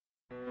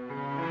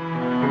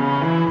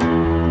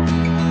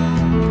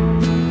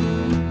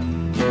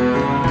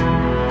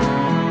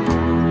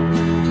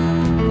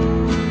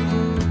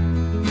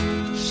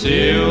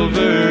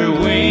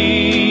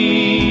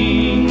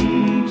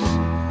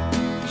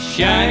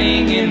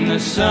shining in the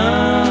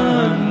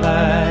sunlight,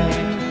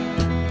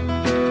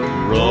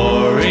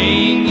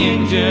 roaring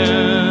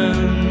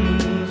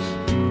engines,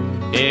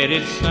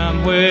 headed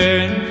somewhere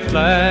in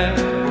flight.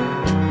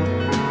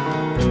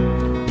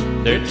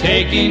 They're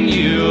taking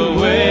you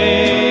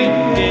away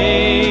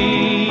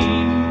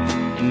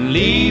and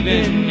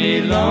leaving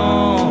me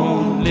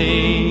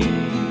lonely.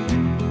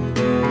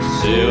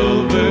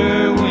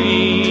 Silver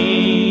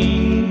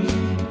wings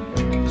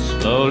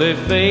slowly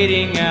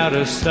fading out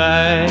of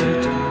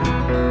sight.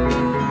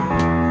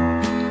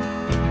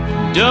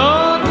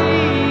 Don't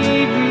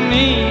leave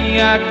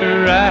me, I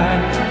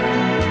cried.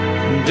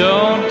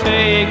 Don't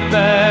take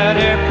that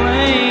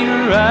airplane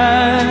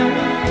ride.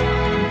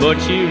 But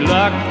you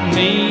locked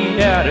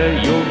me out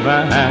of your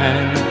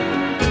mind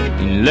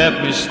and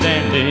left me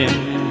standing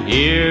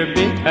here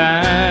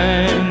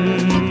behind.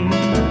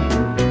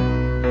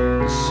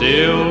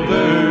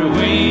 Silver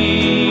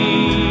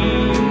wings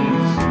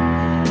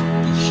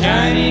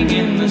shining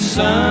in the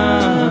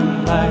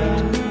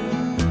sunlight,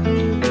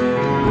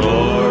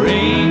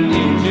 roaring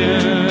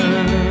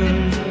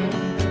engine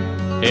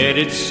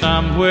headed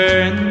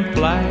somewhere in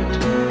flight.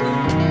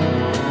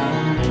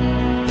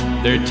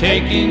 They're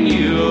taking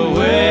you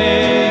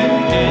away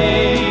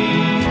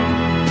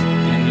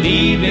and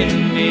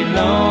leaving me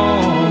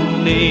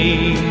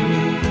lonely.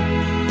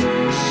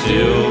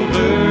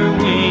 Silver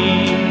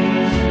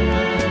wings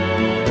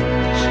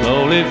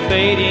slowly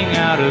fading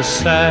out of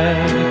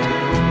sight.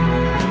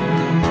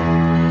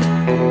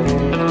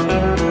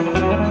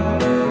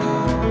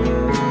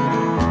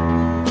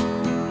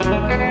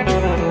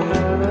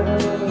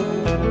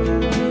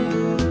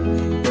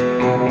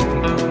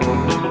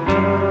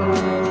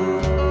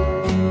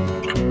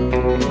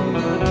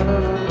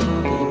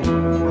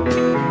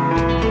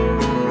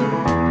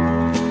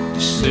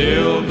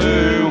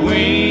 Silver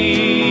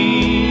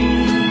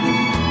wings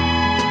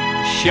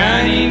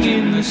shining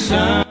in the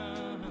sun.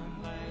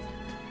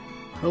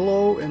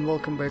 Hello and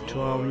welcome back to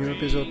our new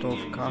episode of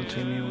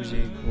Country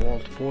Music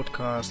World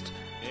Podcast,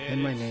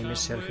 and my name is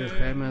Sergio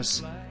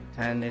Remes,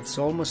 and it's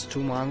almost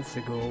 2 months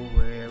ago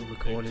we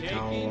recorded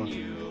our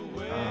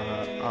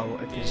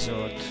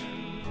episode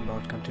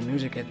about country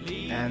music,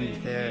 and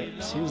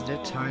since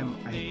that time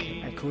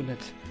I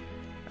couldn't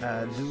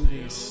do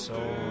this, so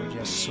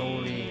just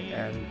sorry,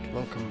 and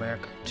welcome back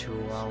to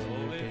our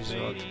new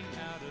episode.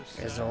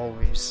 As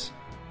always,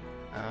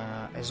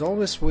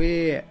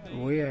 we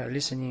are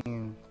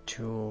listening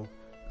to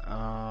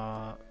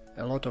a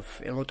lot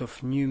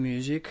of new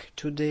music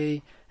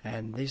today,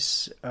 and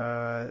this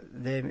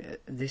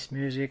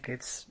music,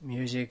 it's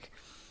music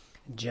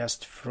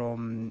just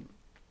from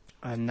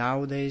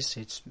nowadays.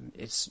 It's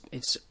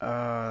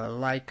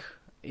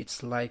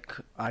like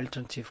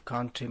alternative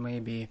country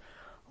maybe,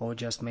 or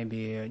just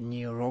maybe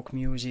new rock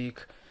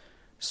music.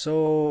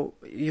 So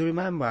you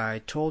remember I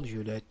told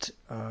you that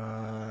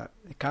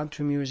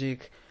country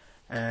music,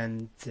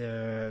 and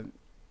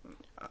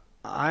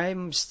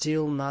I'm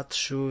still not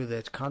sure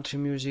that country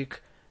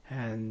music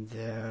and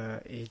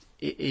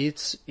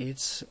it's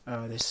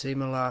the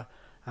similar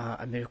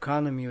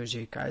Americana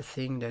music. I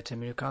think that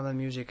Americana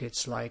music,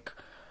 it's like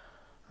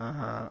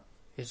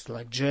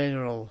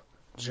general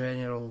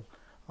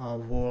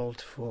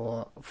world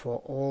for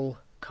all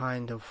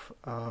kind of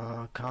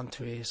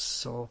countries.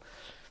 So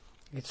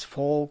it's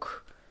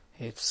folk,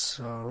 it's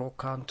rock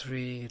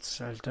country, it's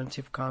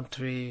alternative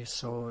country.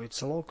 So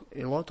it's a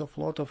lot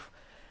of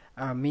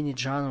mini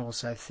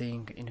genres, I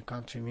think, in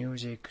country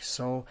music.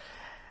 So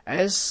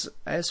as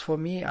for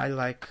me, I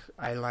like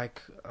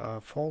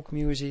folk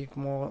music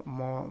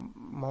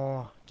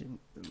more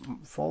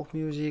folk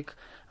music,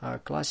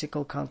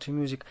 classical country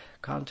music,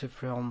 country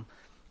from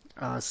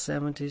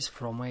 70s,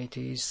 from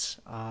 80s.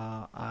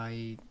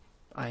 I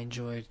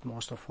enjoy it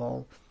most of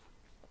all.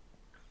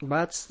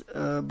 But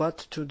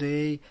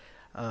today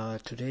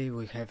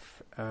we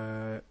have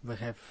a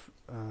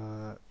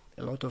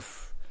lot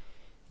of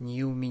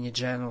new mini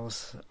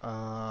genres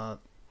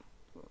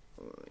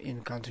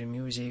in country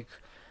music.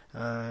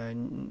 A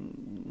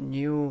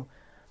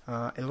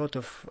lot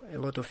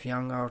of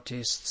young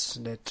artists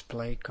that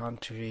play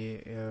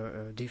country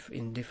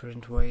in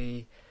different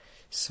way.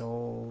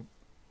 So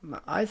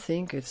I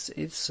think it's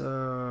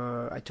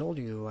I told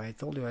you I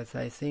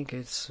think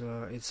it's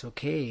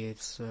okay.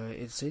 It's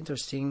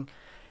interesting.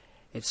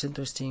 It's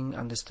interesting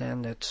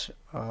understand that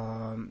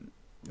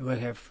we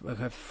have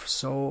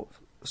so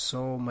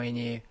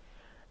many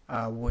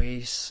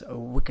ways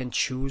we can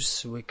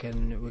choose. We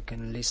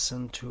can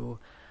listen to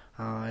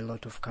a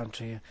lot of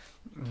country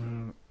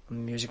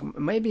music.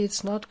 Maybe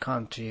it's not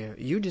country.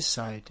 You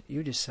decide.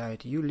 You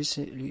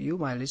listen. You,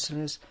 my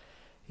listeners,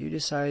 you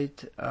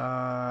decide,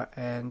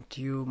 and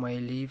you may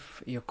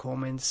leave your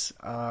comments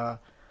on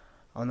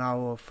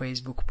our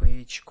Facebook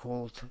page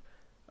called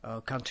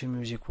Country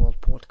Music World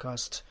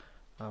Podcast.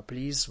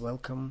 Please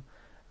welcome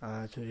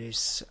to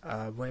this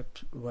web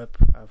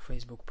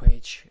Facebook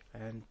page,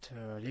 and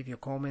leave your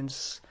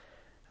comments,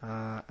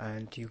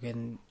 and you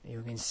can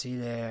see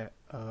there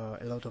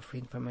a lot of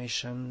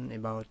information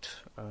about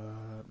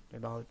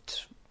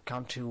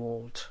country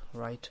world,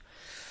 right?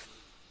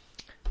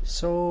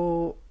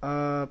 So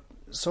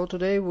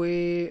today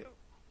we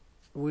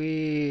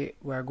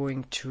are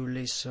going to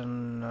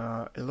listen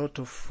a lot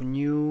of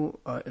new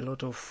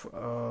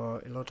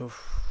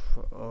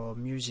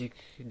music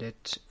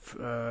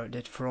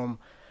that from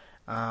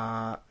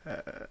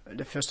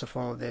the first of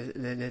all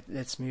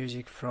that's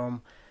music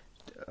from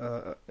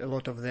a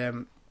lot of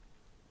them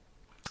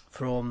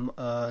from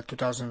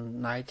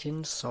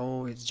 2019,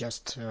 so it's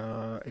just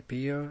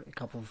appeared a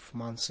couple of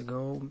months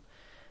ago,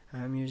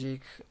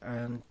 music,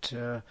 and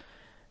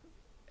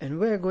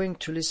we're going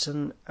to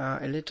listen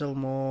a little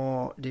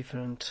more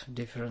different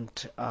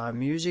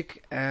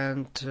music,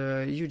 and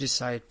you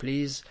decide,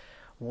 please,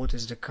 what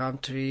is the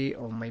country,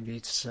 or maybe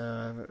it's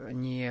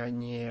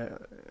near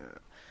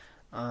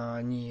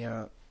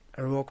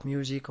rock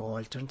music or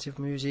alternative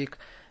music.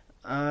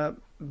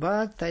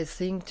 But I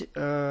think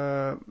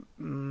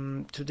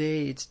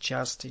today it's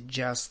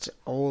just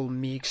all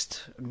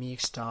mixed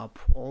up,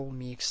 and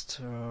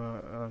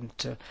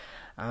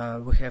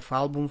we have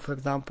album, for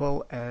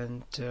example,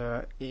 and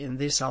in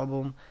this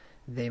album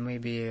there may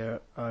be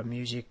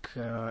music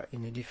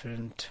in a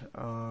different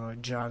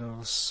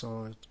genres,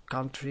 so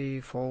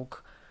country,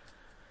 folk,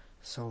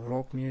 so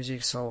rock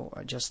music. So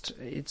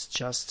it's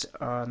just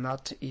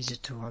not easy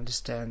to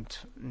understand,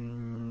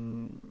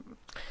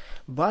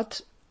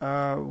 but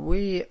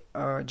we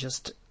have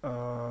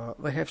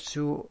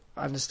to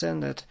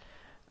understand that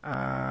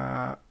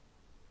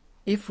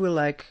if we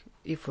like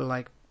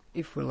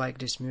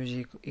this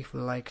music, if we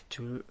like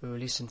to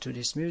listen to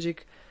this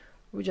music,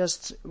 we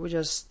just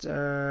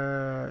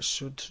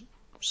should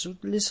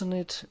listen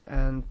it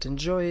and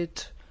enjoy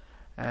it,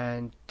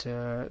 and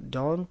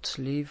don't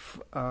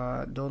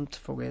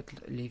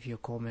forget leave your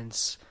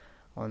comments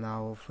on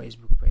our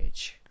Facebook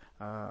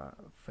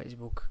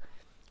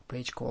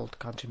page called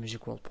Country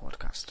Music World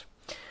Podcast.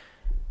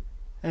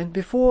 And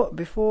before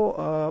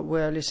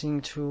we're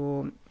listening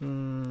to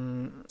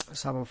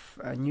some of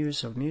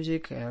news of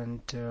music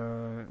and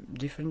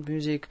different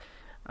music,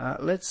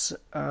 let's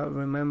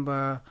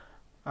remember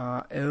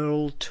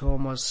Earl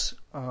Thomas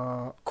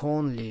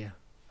Conley.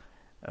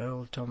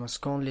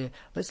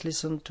 Let's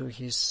listen to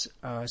his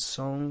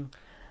song,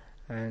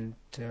 and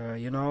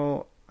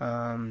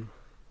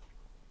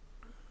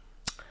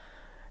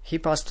he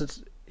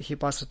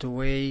passed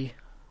away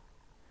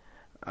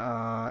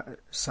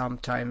some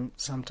time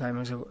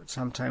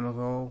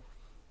ago,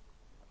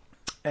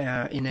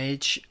 in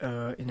age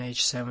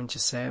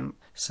 77,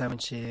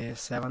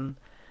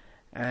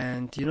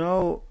 and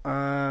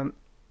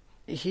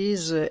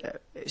he's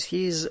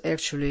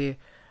actually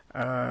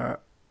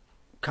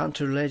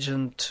country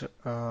legend,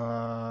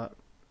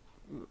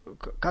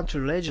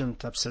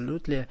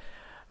 absolutely,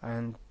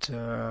 and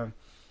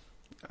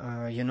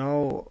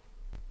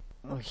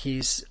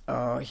he's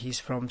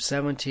from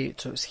 70,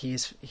 so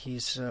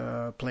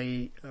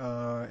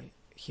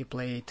he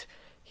played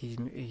his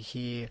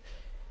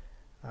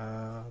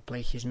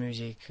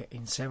music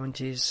in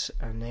 70s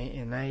and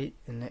in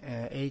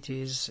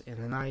 80s,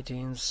 in the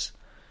 90s.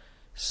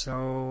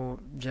 So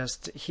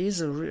just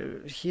he's a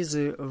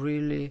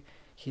really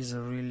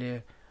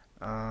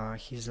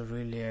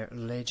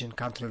legend,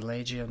 country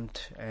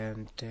legend,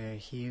 and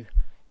he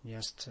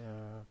just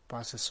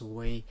passes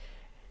away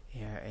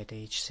at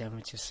age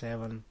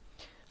 77.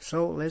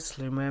 So let's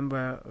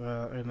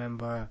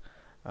remember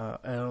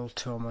Earl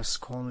Thomas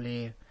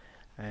Conley,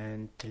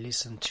 and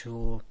listen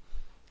to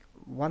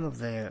one of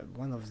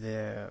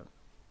the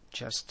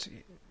just,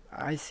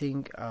 I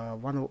think,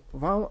 one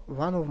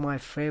of my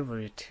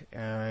favorite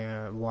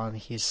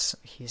his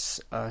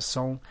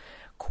song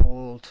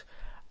called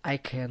 "I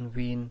Can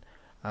Win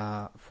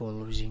for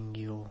Losing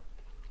You."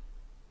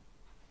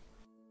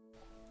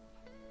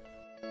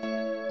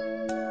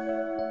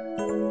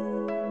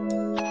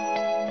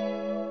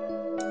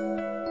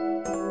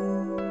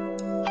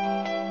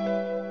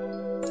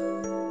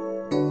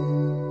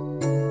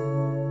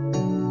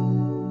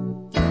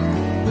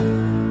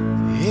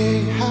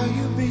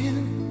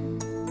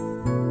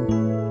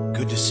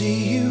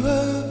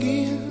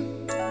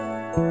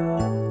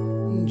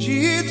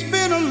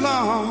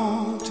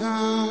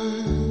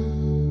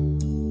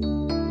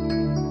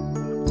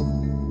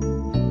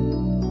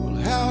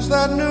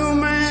 That new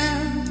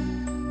man,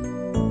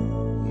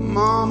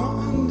 Mama,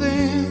 and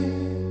then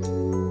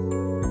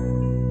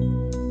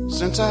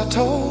since I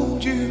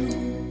told you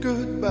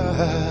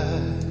goodbye,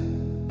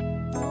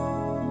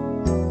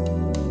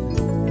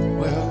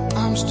 well,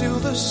 I'm still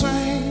the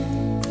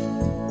same,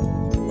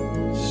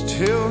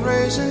 still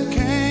raising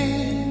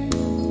Cain.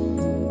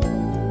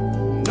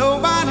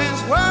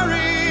 Nobody's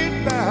worried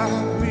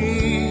about me.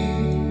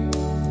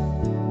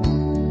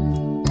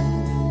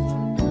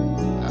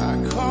 I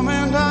come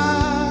and I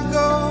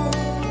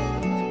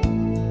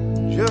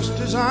just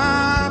as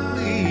I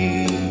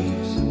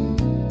please,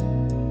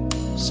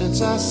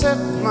 since I set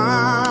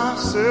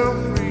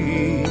myself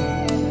free.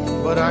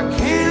 But I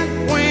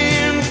can't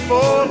win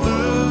for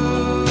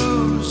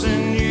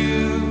losing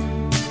you.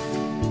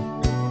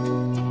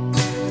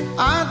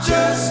 I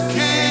just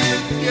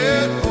can't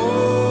get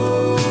over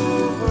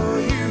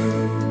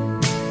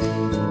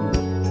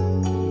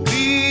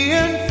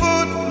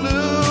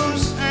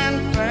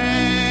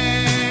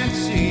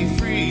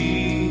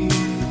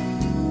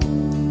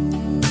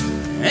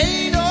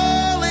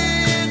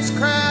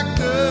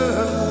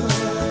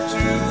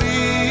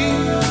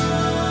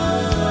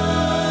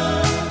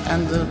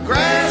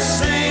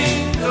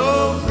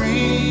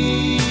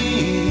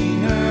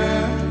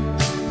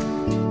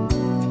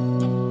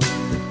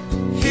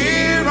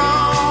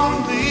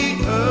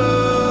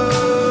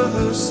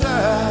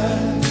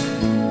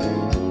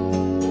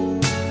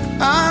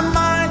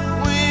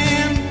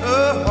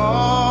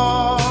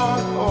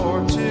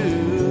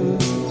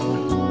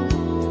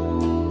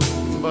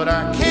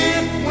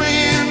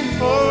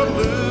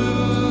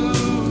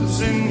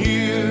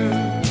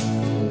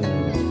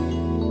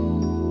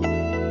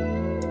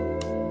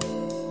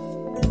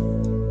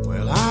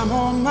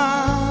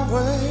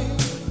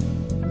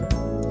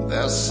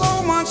there's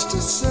so much to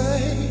say.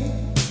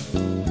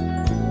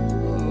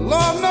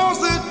 Lord knows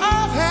that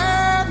I've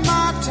had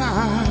my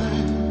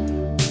time,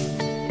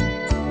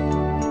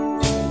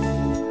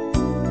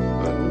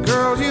 but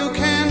girl, you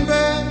can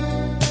bet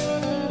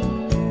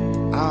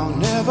I'll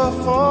never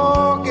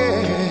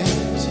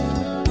forget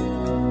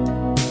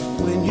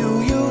when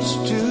you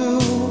used to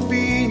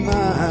be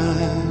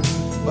mine.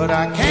 But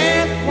I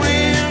can't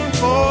win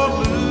for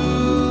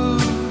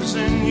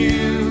losing you.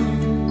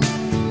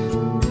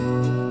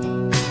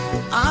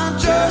 I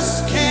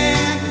just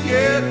can't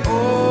get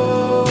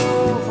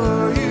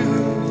over you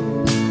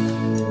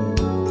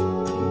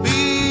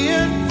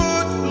being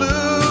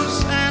footloose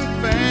and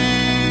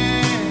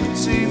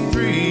fancy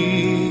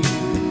free.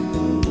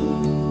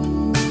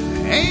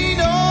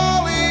 Ain't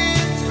all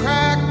it's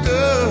cracked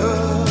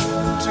up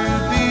to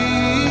be,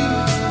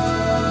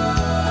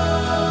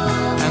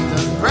 and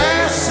the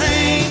grass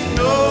ain't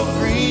no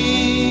greener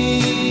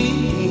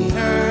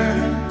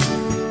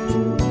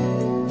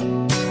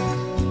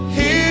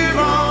here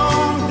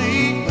on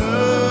the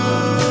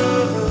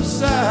other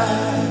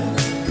side.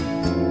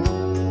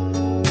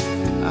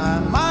 I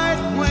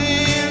might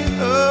win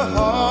a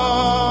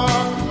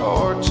heart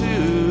or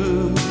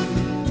two,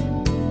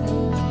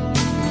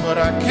 but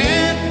I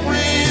can't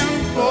win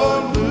for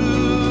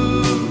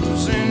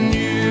losing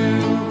you.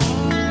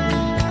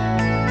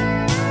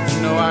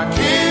 No, I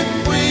can't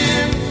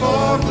win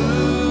for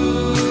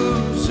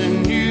losing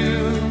you.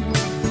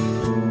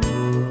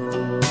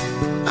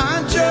 I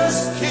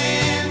just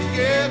can't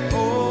get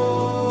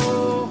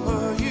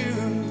over you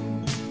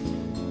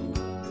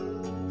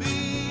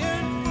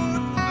being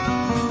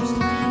footloose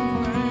and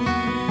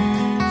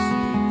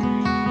fancy.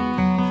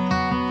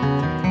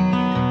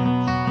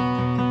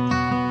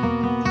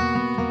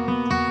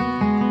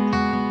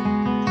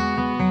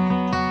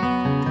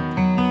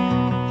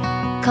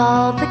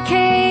 Called the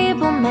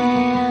cable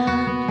man,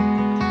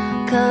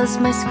 'cause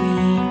my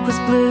screen was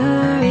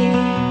blurry.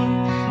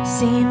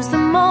 Seems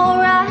the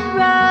more I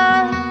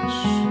rush,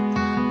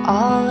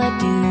 all I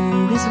do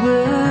is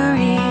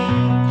worry.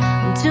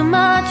 I'm too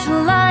much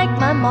like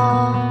my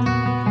mom,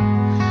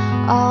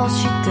 all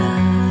she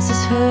does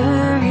is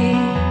hurry.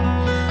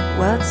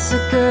 What's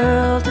a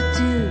girl to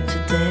do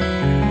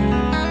today?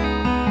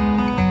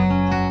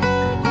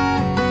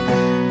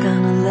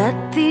 Gonna let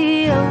the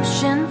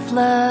ocean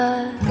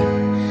flood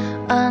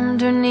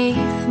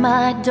underneath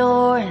my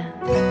door and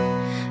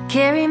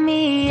carry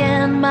me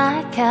and my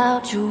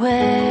couch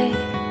away.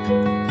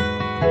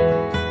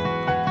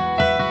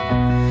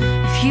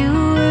 If you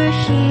were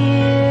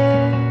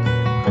here,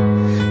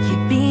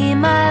 you'd be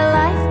my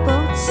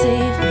lifeboat,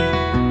 save me.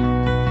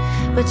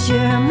 But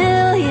you're a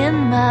million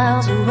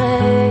miles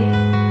away.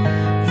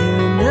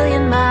 You're a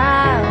million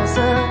miles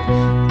away.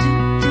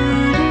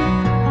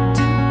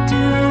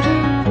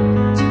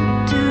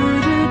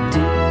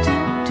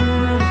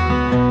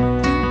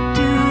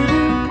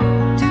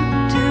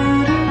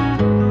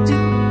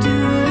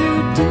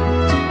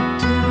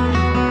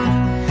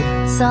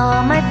 Saw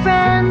my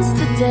friends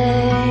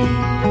today,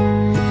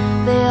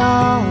 they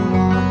all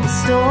want the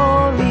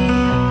story.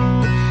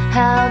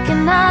 How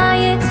can I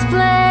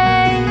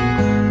explain?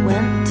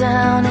 Went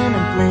down in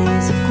a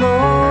blaze of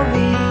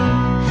glory.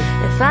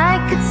 If I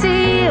could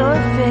see your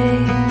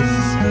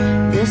face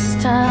this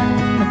time,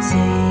 I'd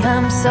say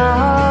I'm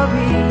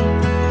sorry,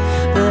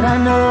 but I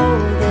know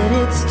that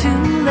it's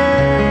too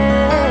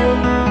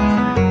late.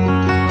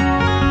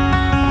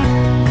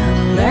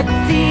 Gonna let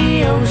the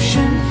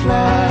ocean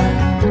flood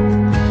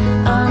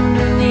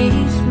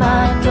underneath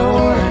my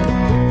door,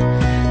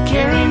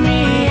 carry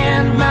me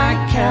and my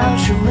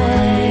couch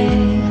away.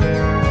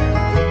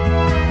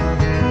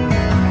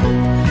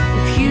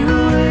 If you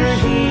were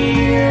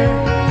here,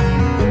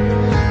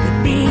 you'd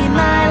be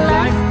my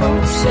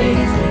lifeboat,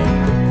 save me.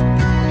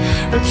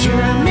 But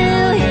you're a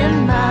million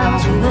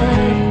miles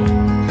away.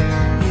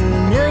 You're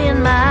a million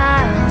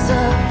miles away.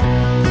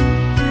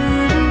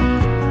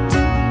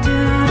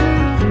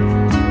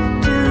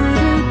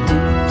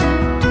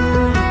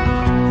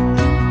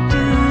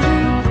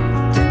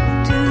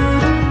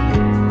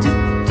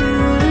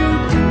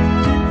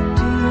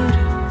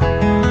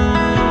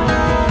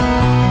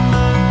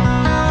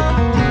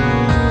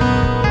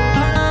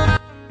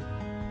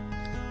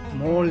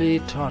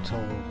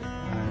 Tuttle,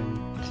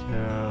 and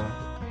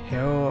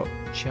her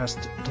just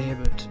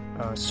debut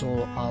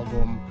solo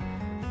album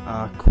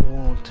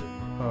called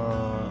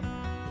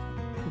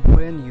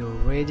When You're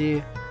Ready,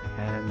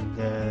 and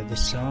the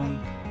song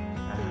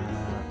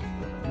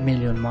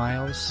Million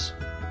Miles.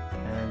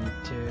 And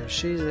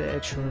she's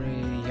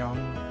actually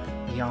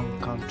young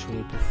country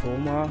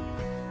performer,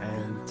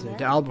 and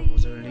the album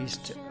was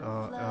released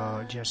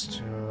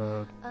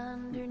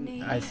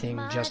I think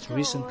just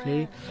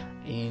recently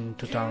in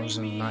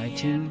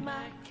 2019,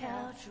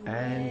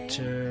 and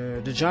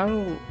the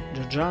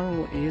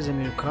genre is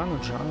Americana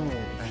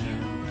genre,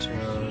 and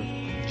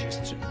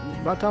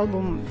but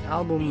album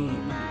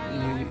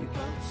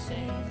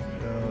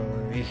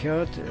we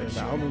heard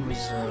the album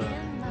is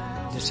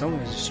the song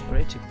is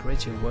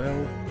pretty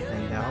well,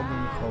 and the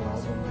whole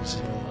album is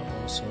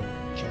also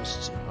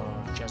just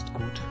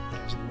good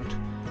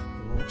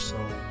work. So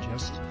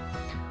just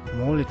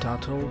Molly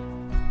Tuttle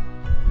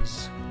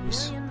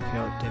with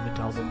her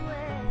debut album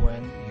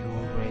When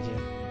You're Ready.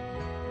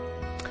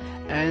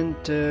 And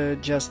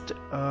just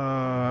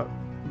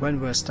when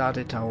we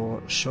started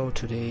our show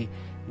today,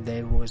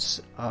 there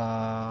was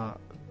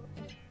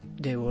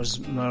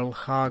Merle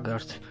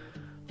Haggard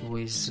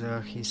with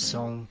his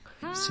song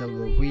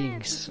Silver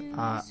Wings.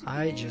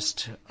 I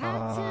just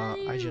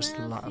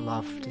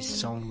love this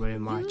song very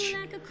much.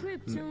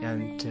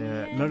 And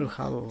Merle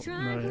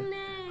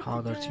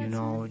Haggard, you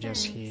know,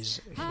 just he's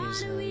a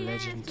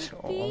legend,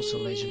 also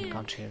legend in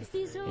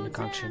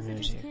country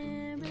music.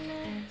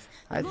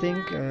 I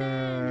think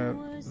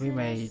we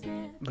may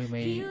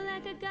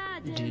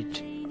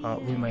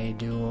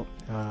do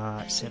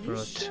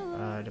separate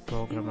the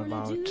program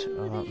about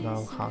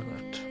Merle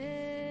Haggard.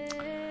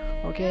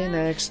 Okay,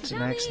 next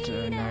our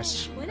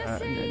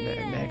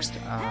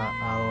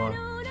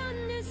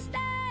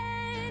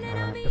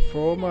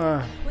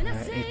performer,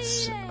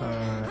 it's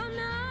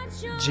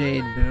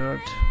Jane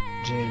Bird,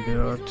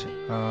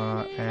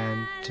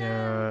 and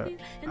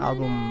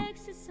album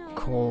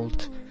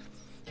called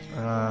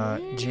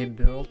Jane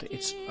Bird.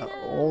 It's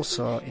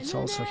also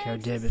her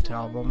debut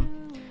album,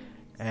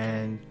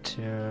 and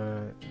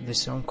the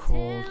song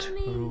called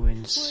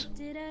Ruins.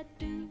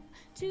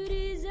 To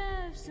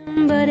deserve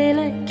somebody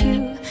like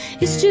you,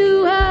 it's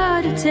too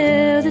hard to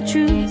tell the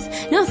truth.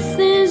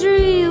 Nothing's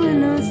real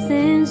and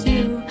nothing's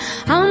you.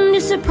 I'm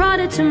just a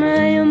product of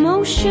my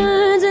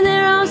emotions, and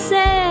they're all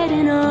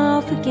setting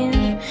off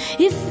again.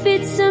 If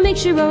it's a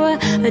mixture or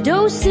a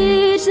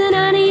dosage, then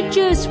I need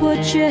just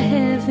what you're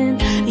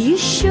having. Are you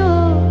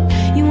sure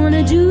you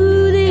wanna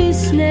do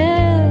this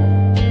now?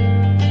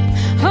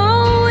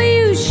 Oh, are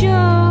you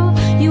sure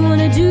you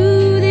wanna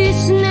do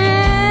this now?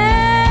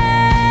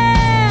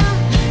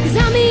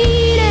 I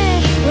mean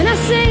it when I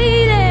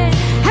say that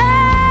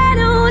I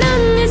don't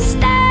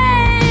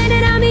understand,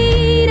 and I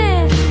mean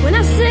it when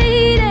I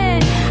say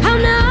that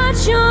I'm not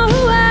sure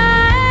who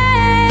I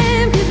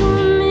am. 'Cause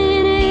one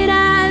minute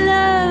I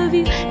love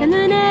you, and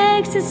the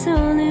next it's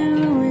all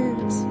in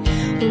ruins.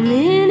 One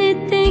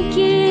minute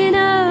thinking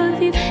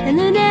of you, and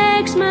the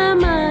next my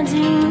mind's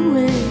in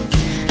ruins.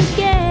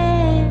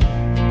 Again,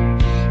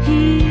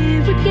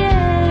 here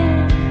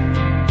again,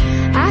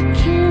 I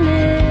can't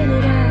let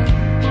it out,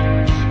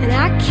 and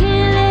I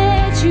can't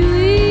let you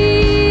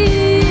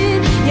in.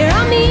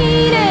 Yeah, I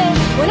mean it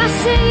when I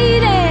say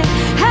that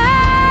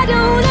I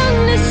don't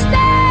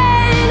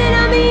understand, and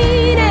I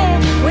mean it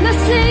when I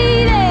say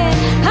that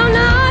I'm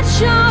not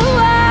sure who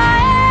I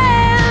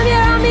am.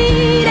 Yeah, I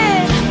mean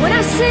it when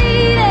I say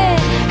that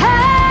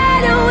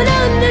I don't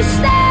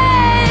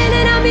understand,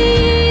 and I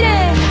mean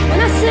it when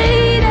I say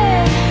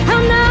that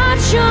I'm not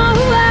sure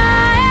who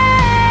I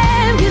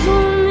am. 'Cause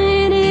one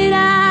minute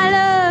I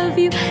love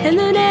you, and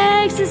the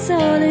next it's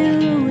all in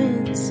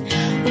ruins.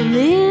 One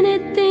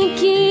minute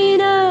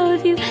thinking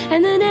of you,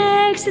 and the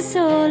next it's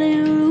all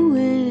in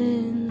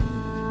ruins.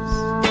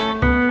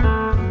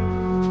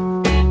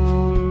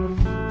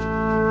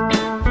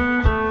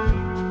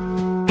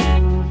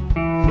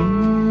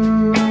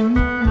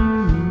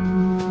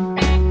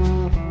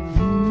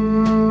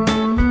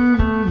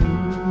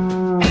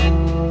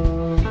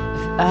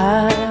 If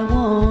I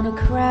want a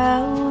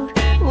crowd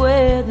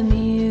where the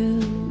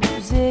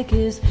music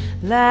is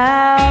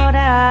loud,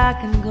 I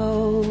can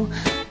go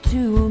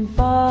to a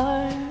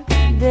bar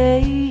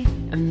day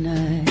or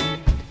night.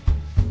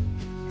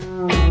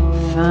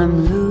 If I'm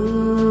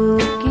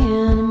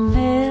looking a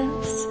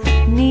mess,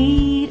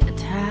 need a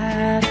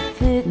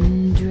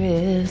tight-fitting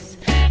dress,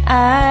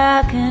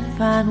 I can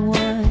find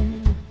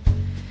one.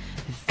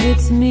 It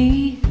fits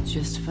me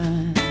just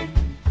fine.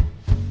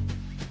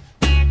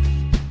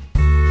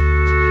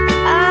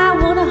 I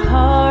want a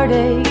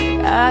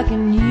heartache I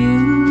can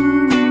use.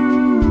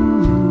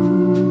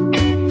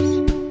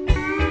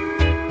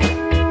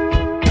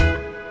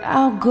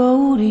 I'll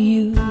go to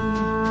you.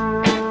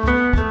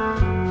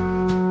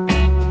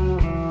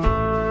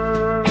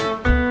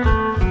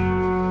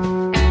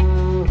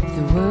 If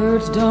the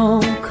words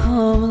don't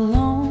come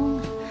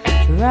along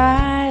to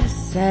write a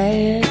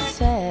sad,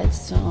 sad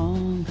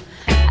song,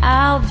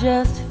 I'll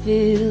just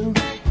fill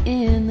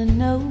in the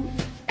note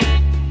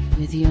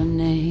with your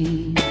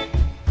name.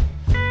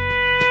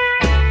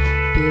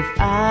 If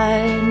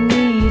I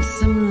need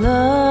some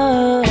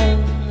love,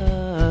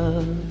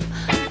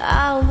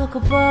 I'll look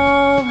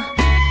above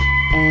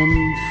and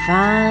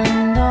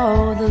find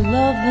all the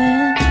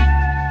loving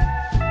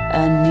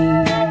I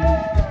need.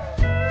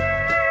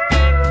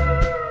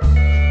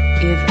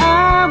 If I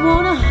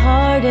want a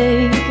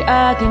heartache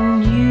I can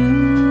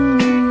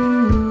use,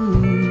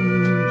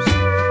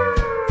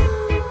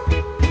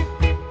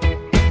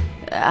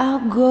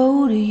 I'll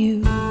go to you.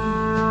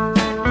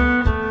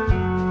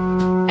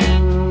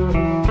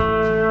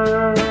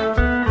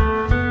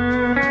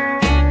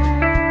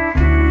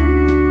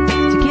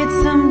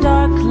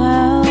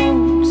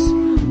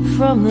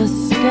 From the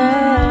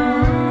sky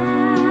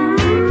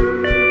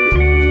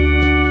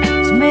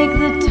to make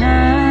the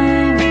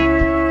time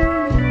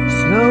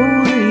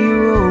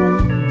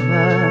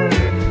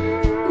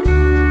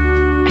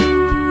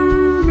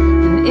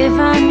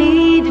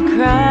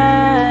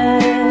cry,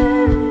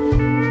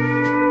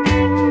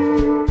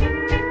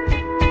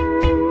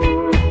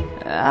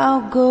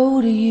 I'll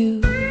go to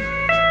you.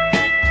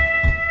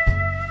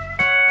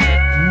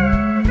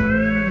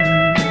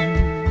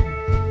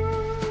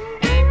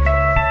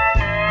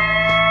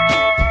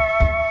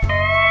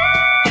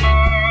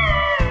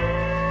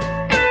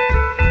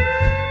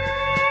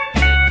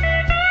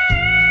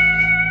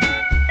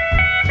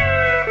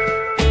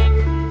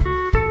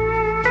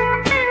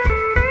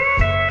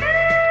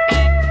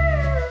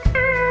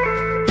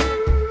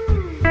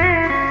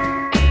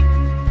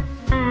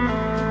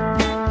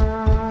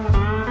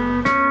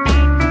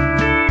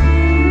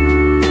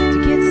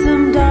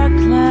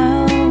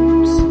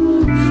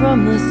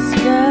 From the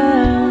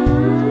sky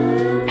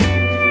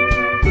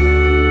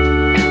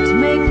to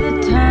make the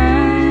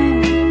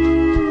time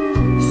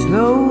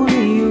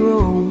slowly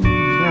roll by.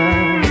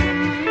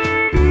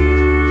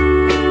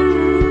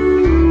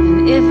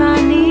 And if I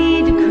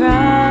need to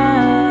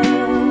cry,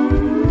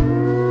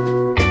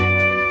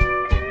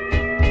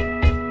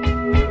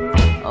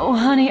 oh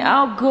honey,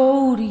 I'll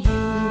go to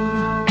you.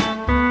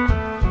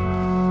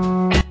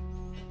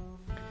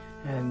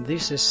 And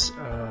this is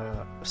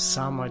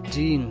Summer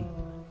Dean.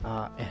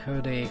 A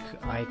headache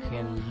I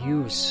can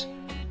use,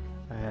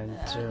 and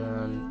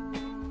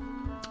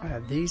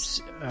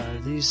this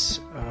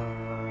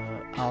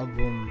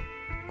album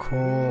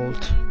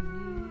called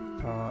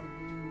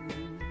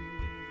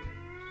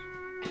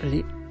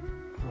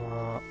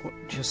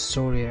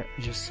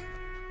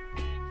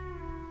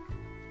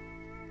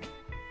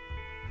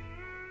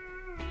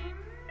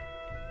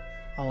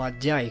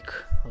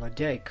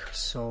Aladyaik.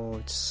 So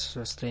it's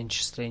a strange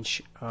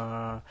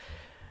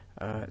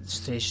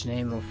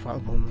name of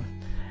album,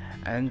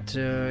 and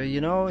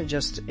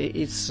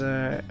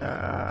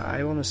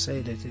I want to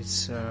say that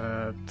it's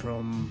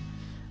from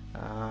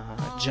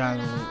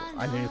genre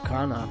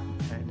Americana,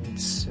 and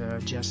it's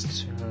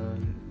just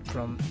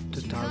from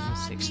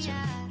 2016.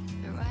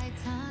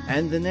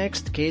 And the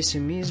next, Casey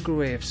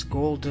Musgraves,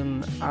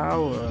 Golden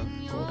Hour,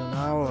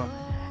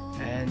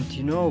 and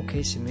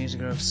Casey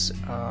Musgraves,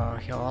 her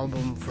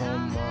album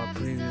from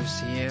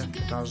previous year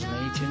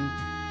 2018.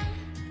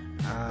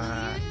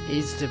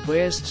 It's the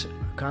best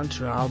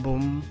country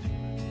album,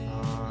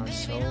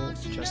 so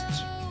just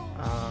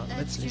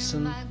let's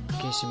listen to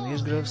Casey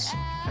Musgraves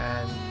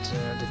and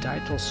the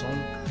title song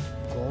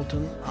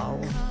Golden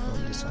Hour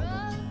from this album.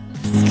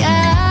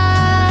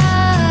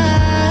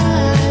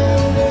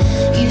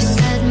 You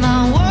set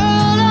my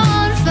world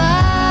on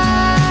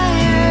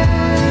fire,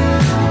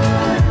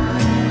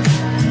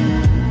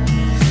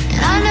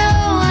 and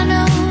I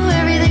know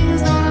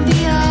everything's gonna be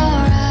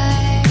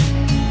alright.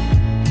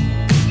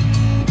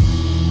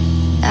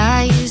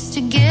 I used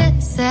to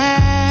get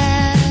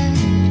sad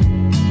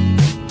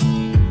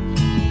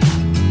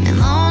and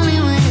lonely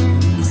when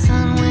the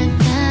sun went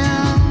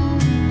down,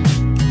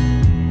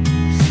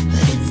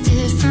 but it's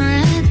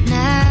different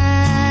now,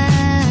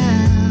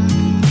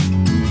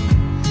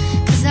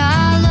 'cause I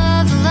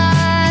love the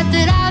light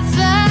that I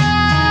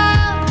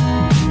found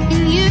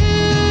in you.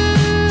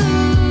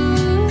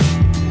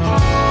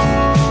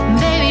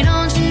 Baby,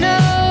 don't you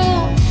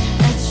know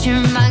that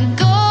you're my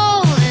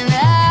golden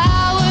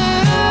hour,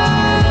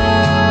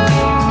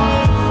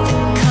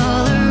 the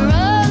color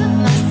of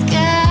my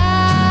sky.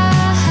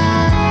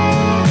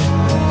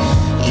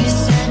 You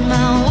set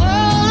my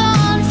world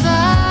on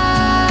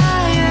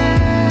fire,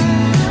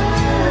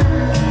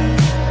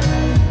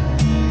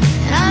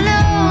 and I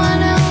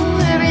know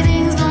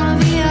everything's gonna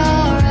be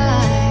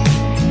alright.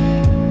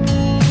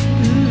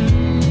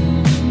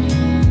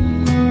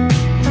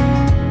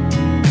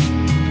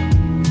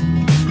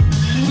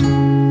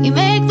 You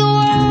make the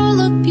world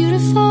look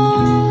beautiful.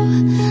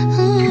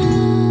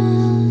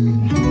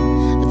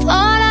 I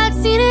thought I'd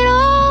seen it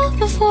all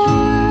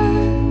before,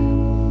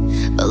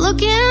 but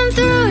looking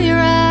through your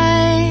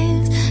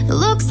eyes, it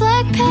looks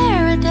like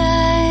paradise.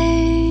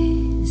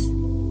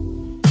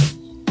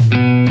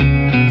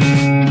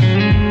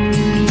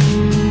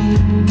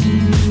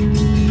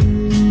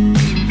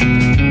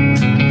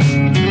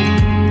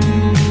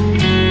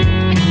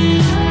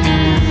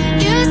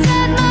 You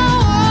set my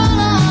world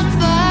on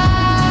fire,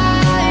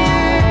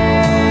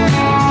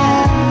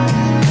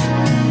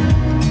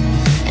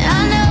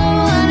 and I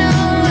know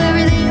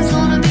everything's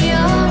gonna be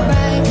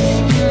alright.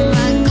 You're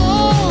my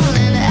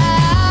golden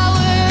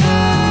hour,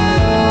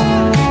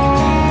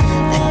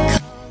 the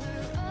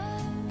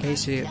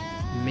Casey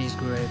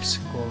Musgraves,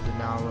 Golden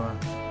Hour,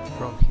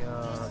 from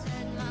her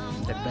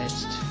the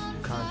best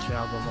country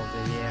album of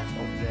the year,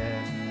 of the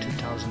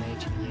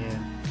 2018 year.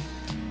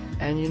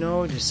 And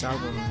this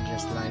album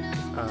just like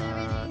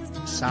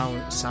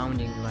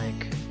sounding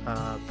like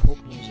pop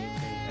music,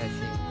 I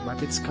think, but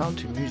it's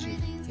country music,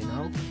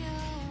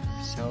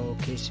 So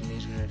Casey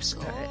Musgraves,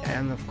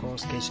 and of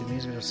course Casey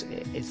Musgraves,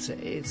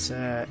 it's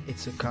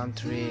a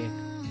country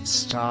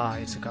star.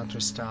 It's a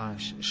country star.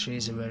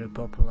 She's very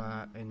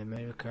popular in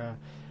America,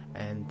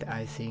 and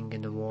I think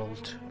in the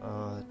world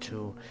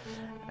too.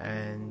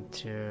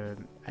 and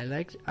I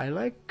like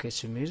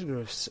Casey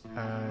Musgrove's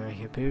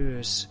her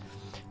previous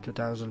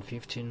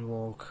 2015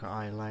 work.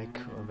 I like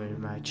very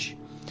much.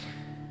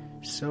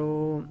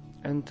 So,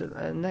 and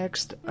the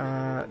next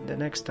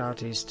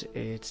artist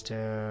is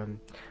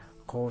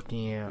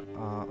Courtney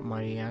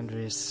Marie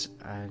Andres,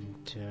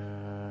 and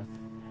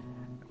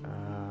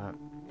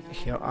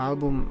her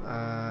album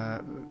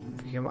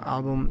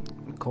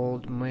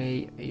called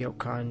 "May Your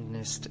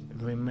Kindness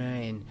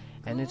Remain,"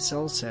 and it's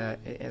also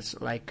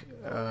like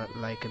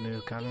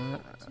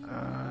Americana,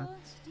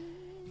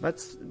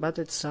 but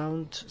it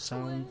sound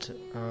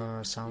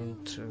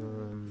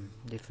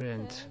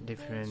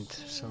different.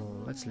 So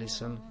let's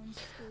listen.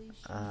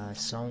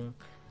 Song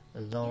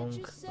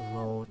 "Long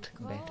Road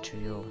Back to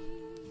You."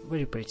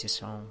 Very pretty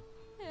song.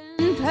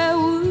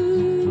 Power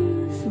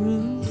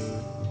through.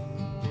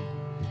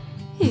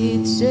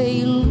 It's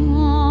a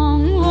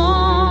long,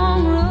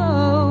 long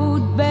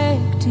road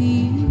back to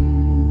you.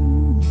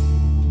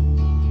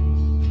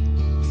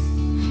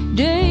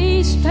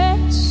 Days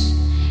pass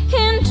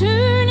and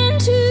turn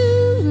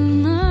into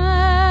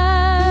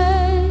nights.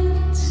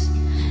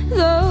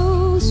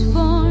 Those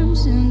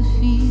farms and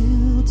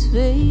fields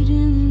fade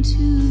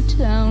into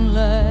town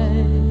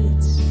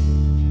lights.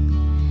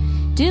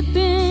 Dip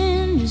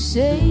into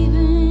savings,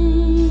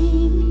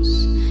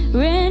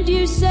 rent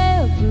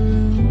yourself a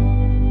room.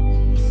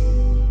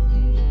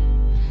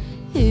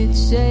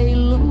 It's a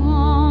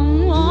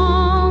long,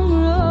 long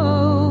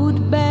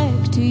road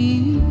back to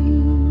you,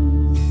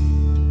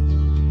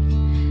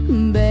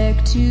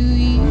 back to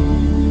you,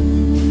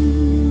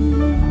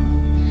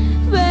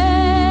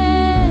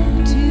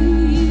 back to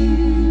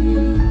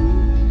you.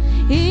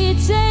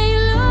 It's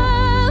a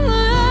long,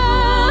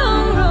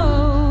 long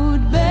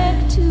road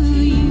back to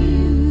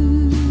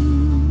you,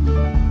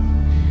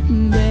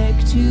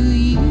 back to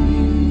you.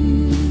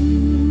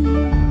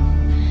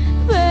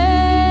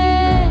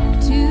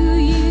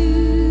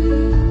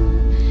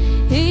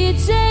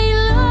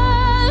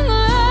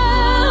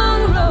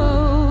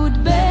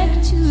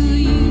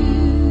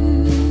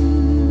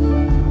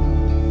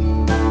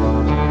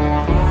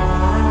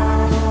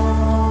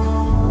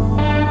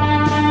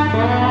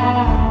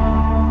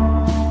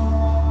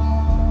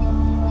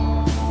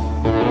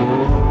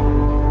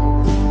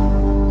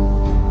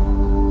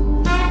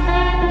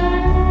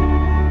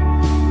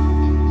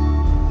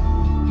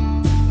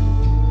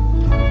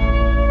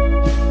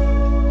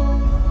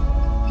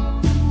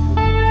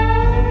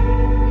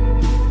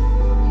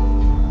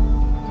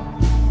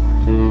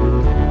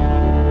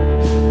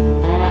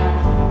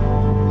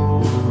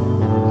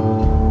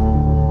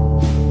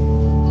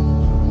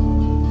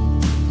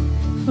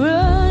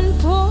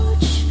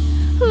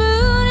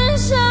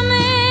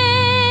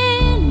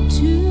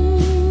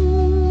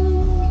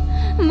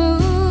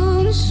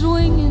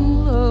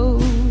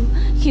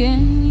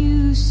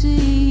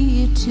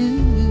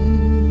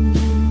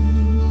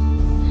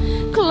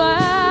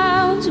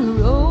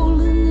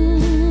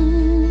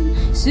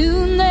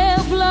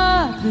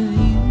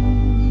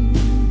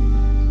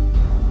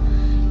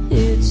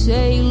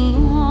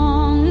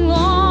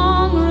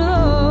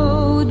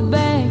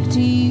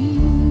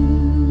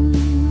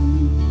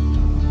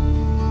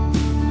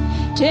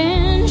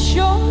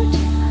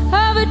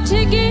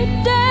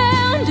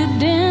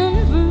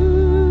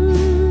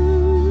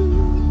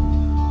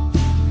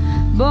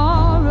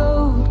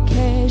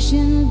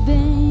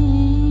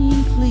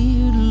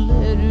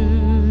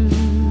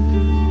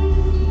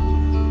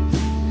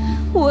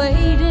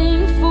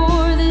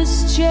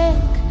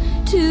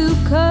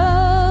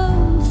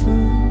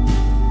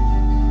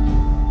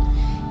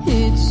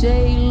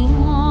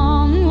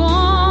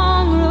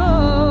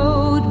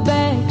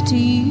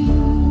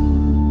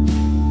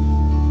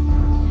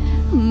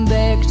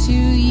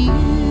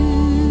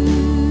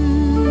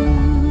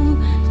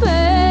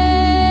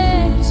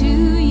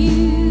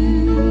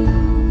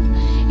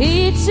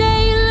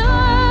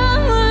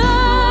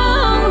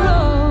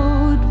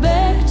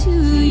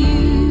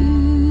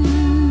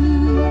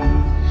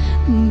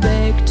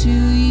 Back to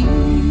you.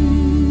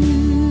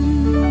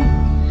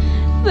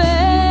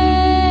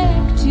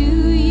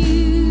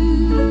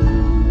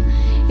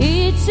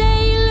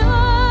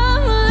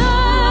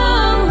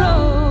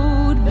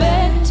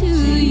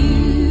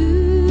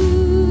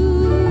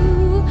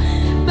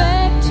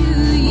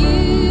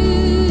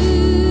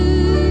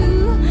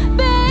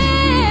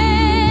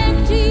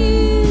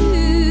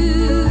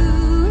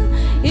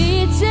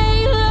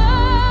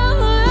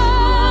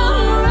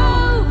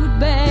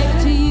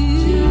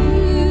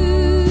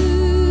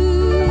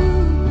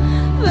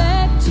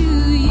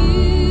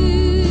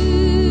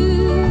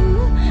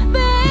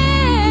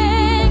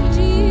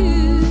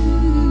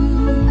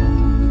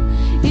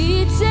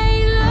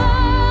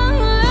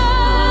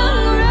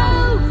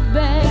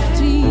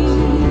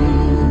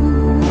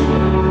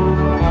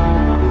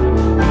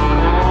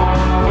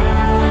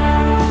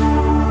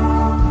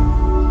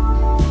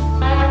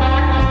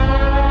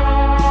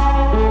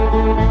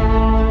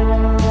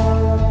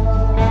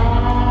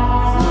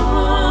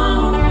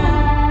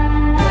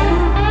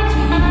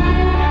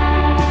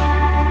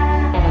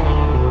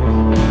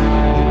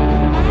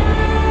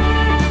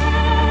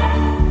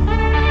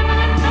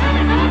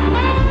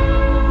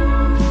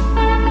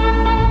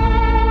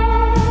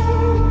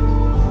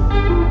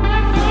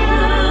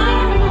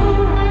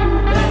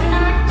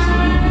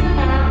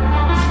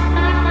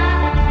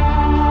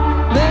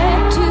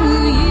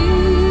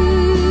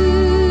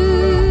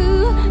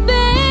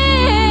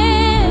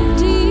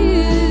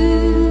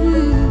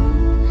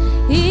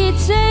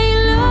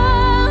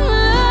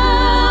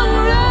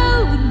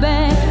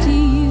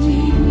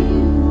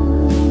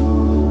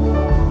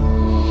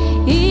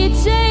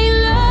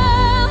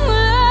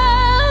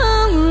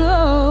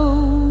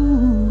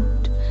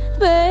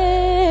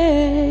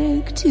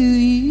 to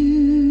you.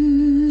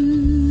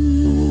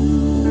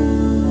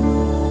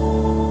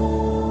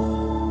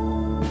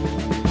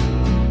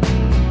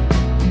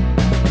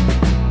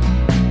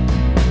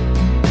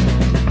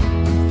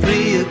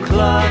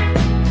 3:00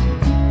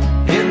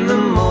 in the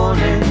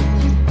morning,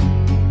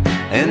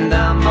 and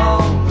I'm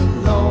all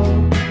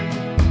alone.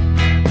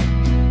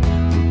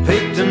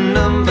 Picked a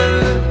number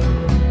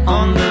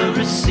on the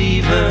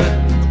receiver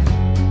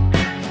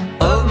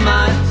of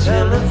my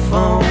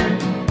telephone.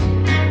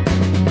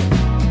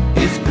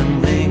 It's been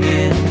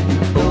ringing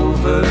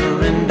over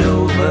and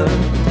over.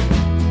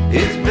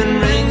 It's been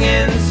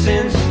ringing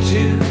since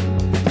 2.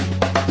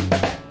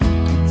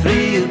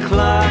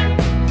 3:00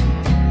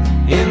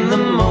 in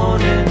the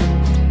morning,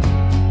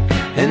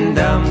 and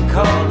I'm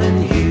calling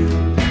you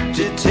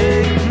to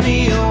take me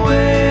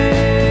away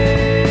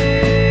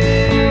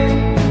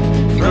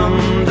from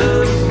the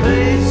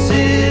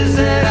places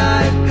that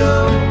I go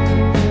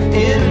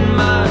in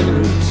my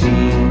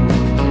routine.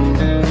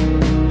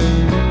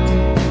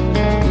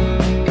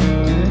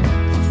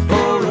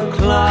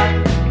 4:00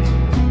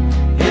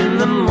 in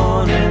the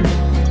morning,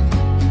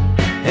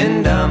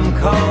 and I'm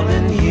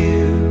calling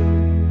you.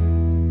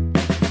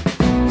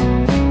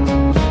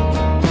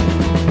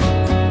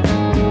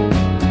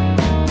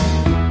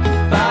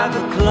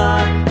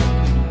 5:00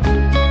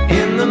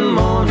 in the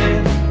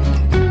morning,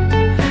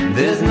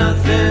 there's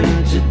nothing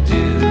to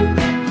do.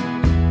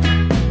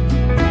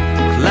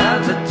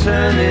 Clouds are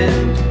turning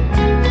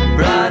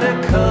brighter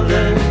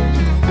colors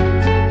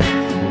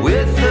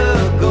with a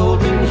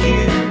golden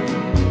hue.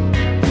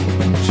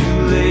 Too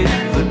late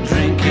for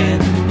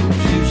drinking,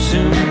 too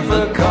soon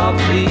for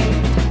coffee.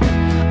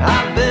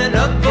 I've been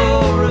up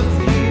for a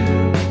few.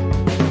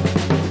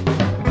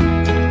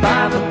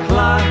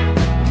 5:00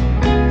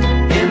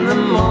 in the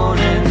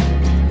morning,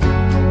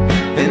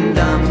 and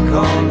I'm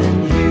calling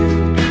you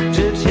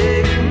to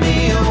take me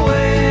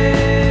away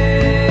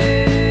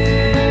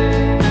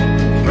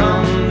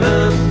from the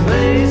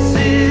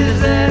places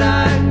that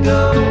I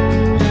go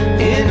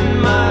in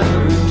my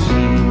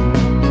routine.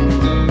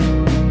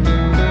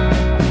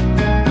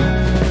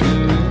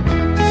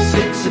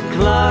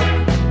 6:00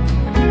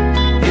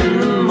 in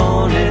the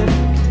morning,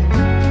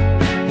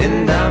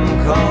 and I'm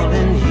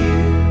calling you.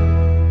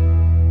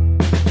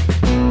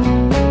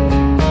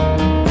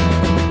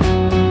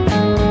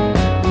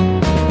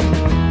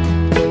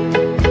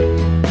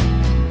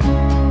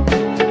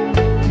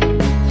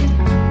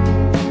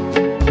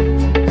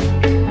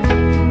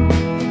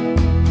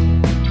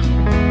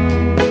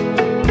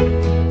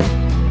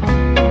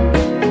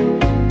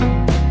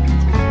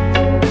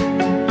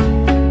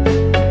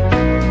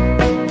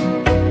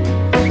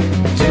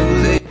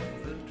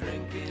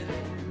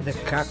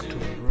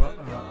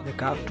 The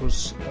cactus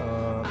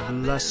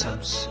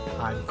blossoms.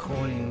 I'm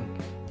calling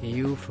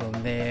you from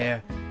their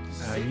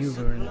new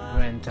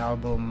brand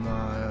album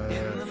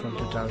from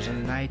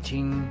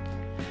 2019,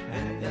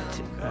 and that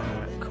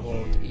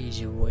called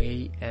Easy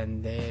Way,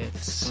 and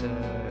that's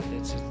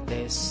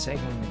their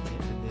second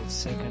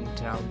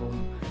album.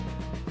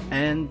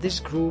 And this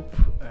group,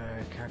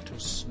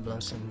 Cactus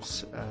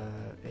Blossoms,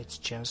 it's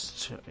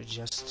just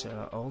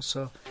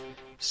also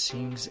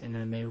sings in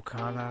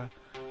Americana.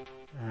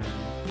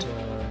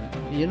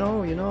 And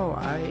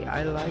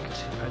I liked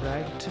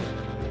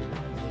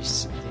this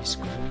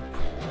group,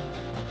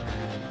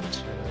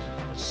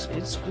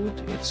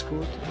 and it's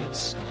good.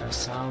 It's a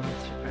sound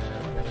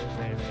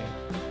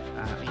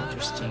very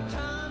interesting.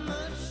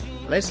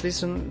 Let's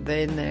listen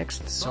the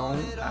next song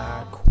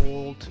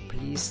called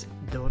 "Please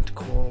Don't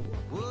Call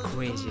Me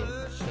Crazy."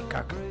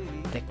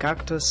 The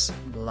Cactus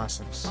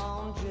Blossoms.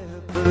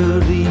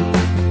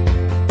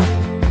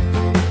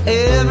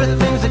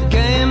 Everything's a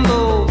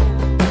gamble.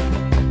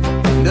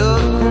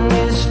 Nothing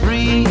is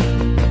free.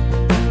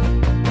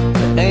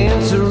 The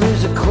answer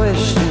is a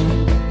question.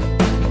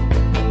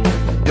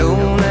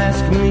 Don't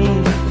ask me.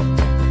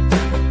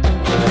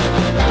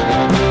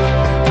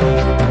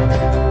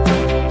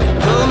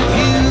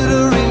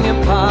 Computer in your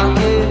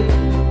pocket.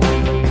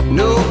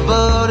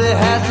 Nobody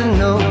has to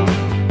know.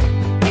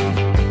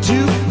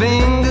 2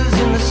 fingers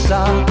in the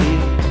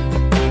socket.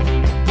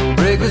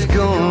 Breaker's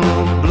gonna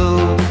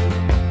blow.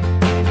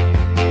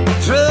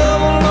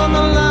 Trouble on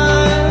the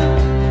line.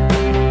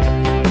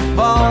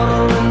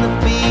 Water in the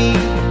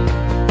feed.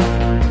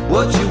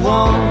 What you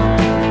want,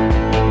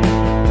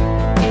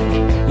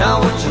 now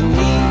what you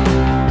need.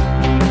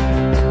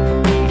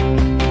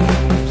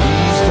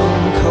 Please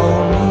don't call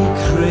me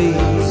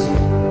crazy.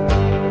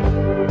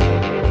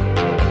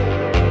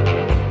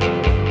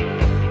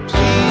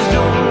 Please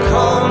don't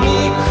call me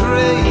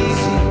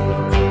crazy.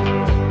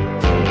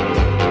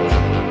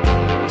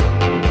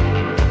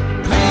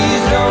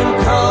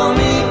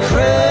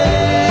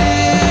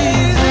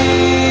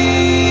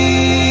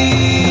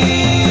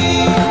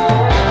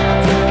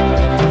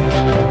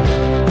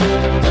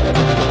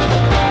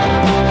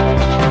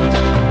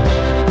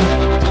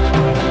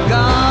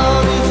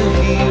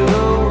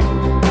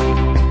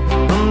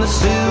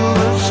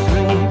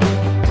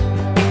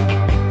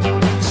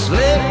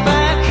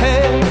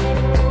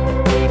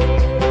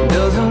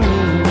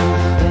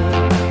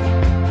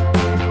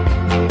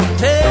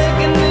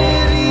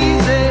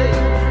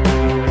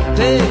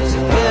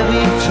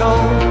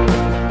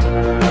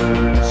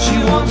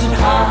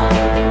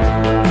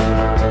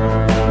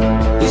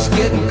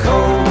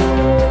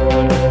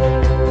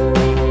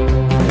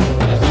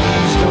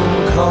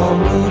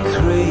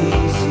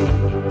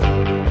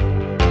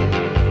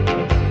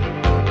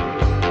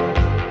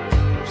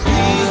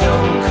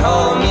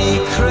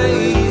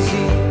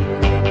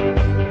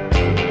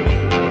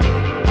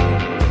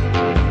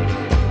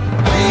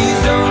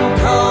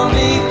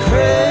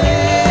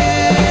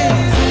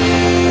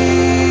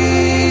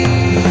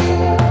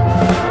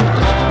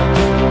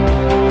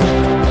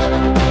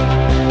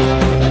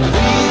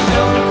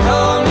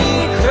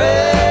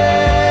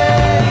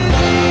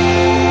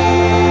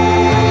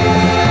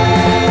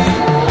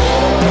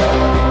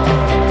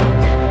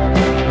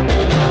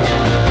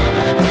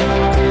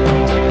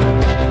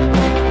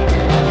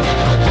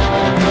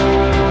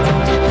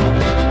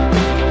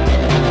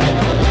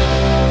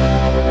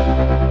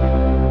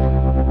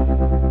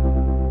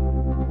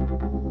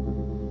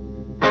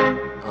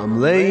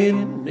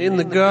 in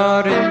the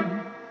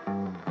garden,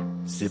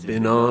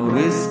 sipping on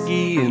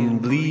whiskey and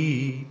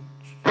bleach.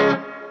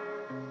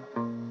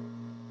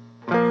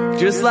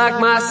 Just like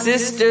my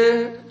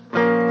sister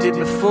did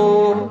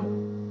before.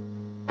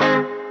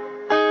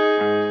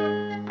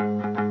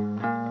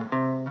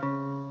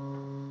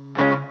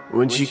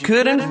 When she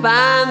couldn't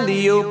find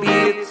the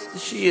opiates that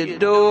she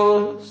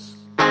adores.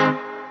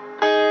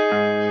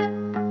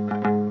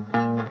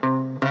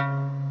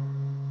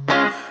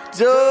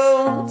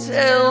 Don't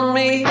tell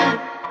me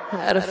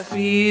how to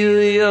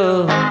feel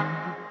young.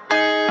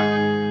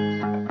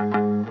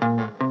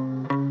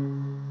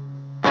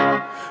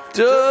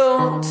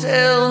 Don't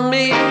tell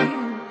me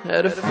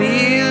how to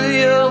feel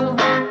young.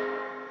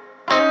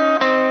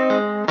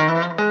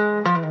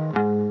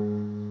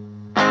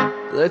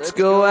 Let's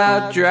go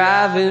out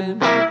driving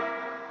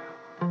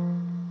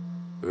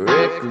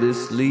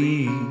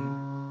recklessly.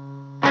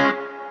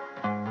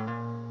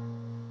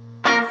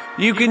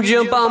 You can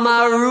jump on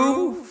my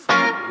roof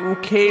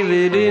and cave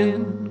it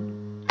in.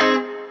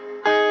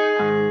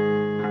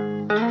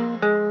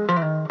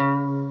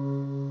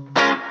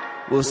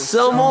 Will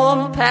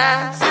someone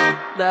pass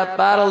that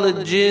bottle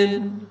of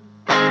gin?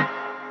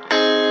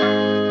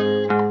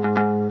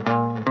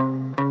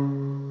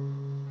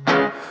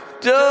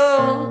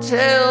 Don't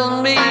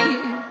tell me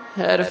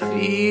how to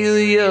feel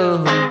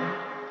young.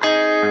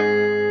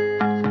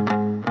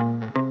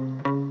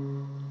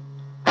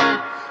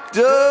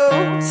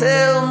 Don't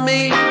tell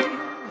me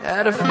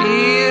how to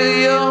feel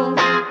young.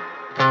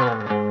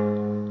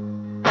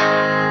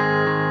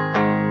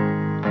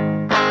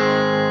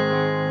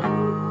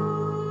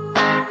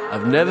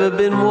 I've never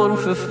been one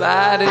for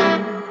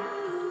fighting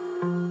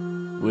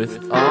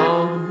with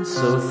arms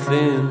so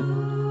thin.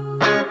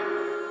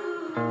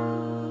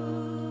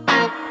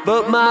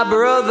 But my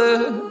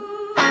brother,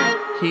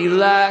 he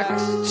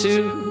likes to.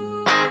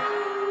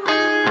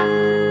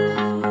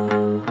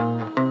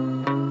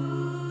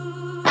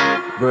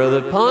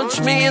 Brother,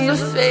 punch me in the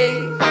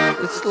face,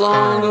 it's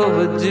long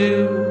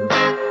overdue.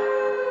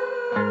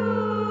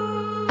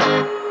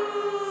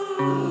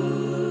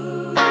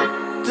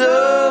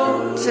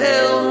 Don't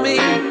tell me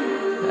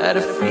how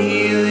to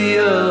feel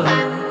young.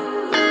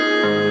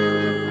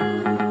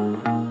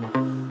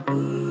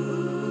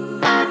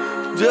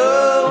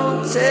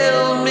 Don't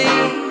tell me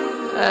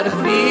how to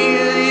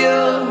feel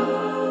young.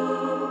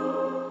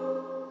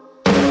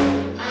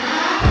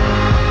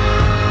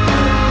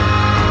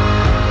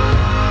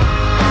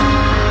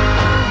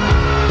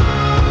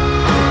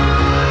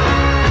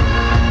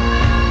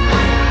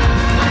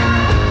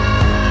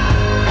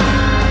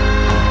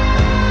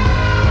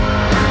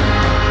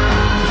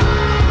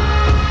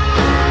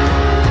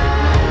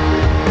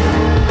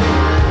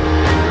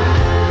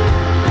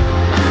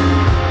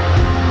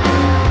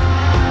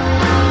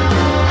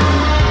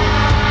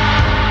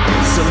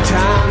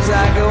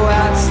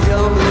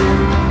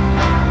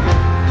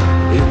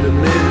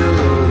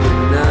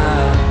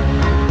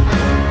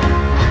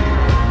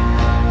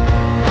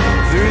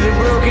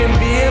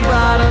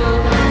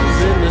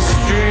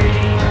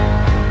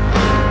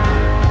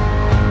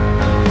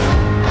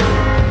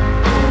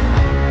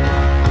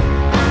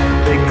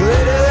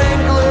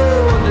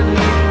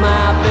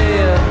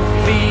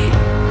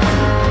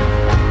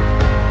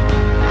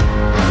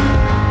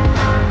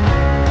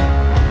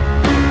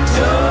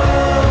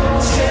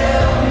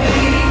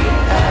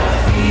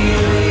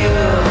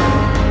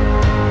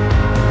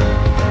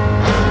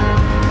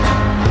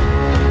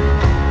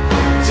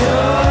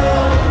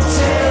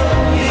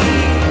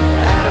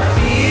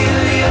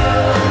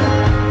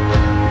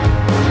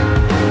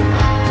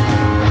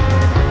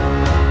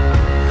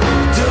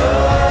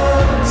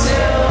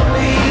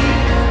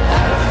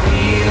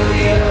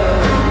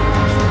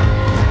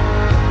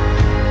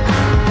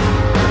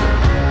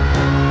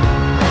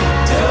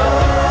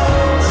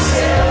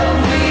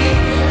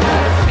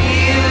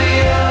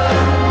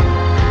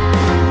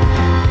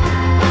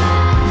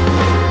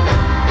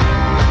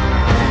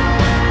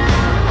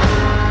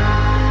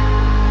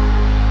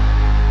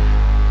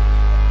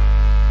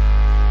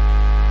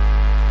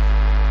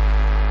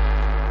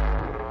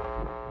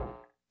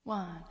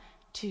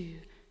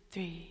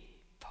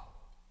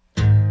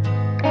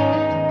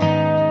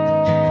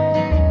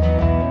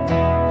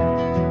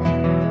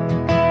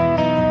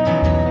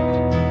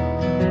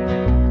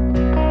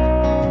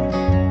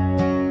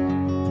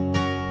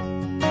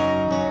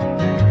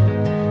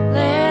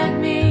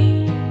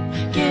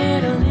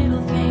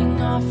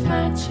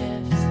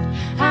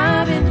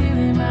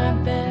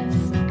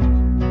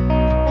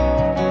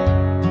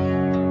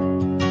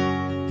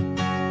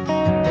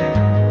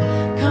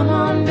 Come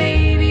on,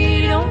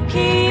 baby, don't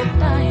keep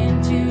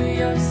lying to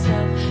yourself.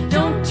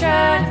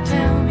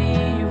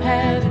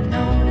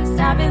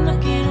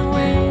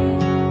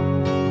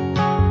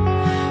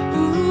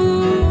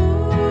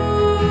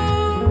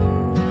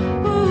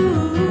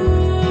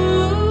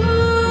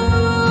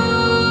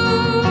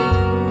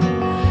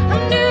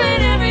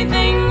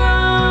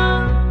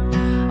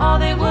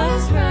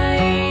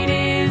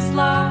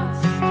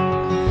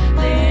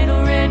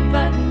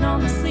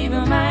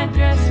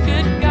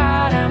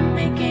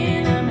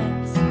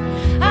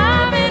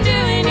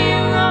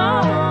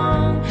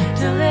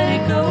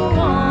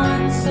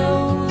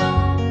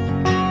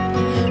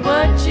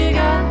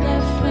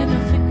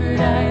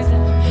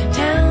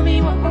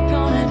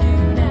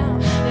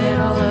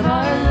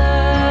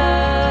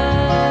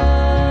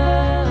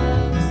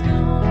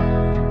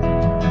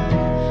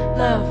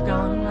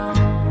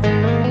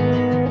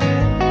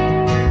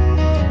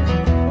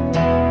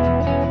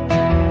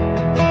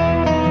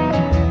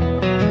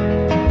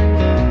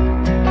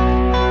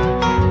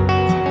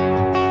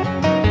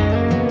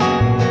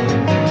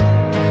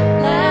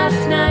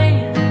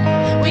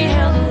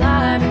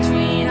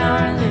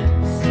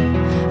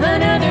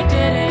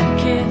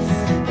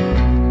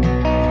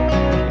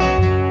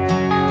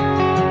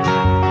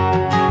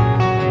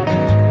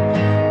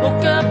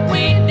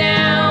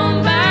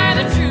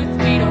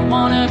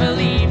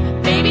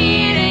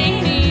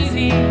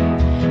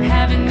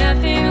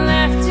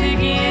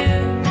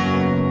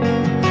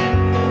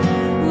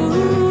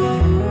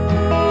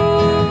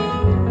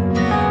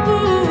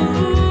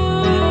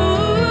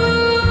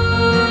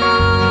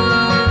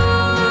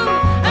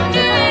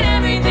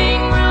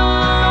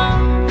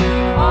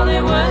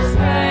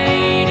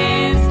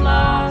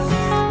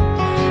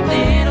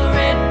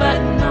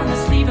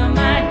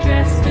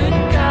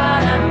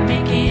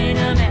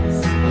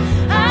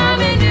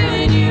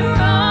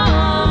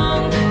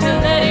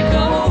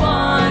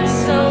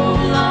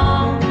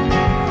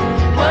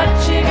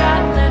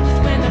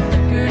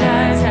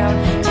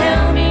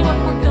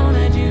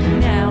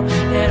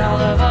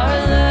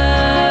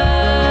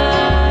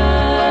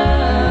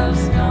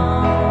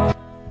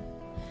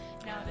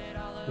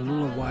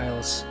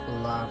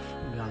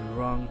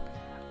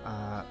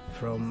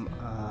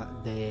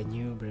 the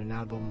new brand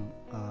album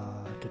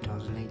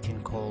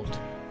 2018 called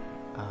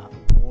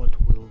What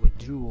Will We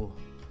Do,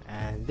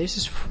 and this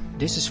is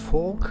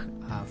folk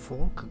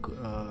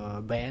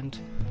band,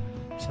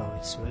 so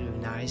it's very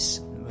nice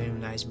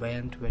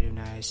band, very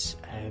nice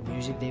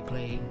music they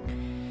playing.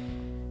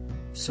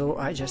 So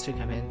I just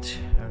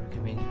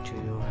recommending to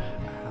you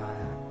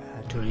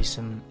to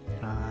listen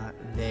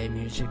their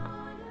music.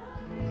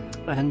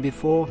 And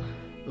before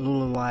a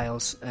little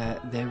whiles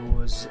there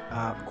was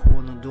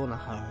Conor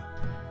Donagher,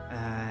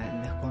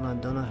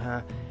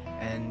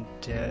 and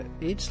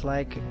it's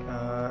like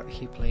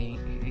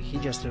he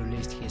just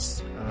released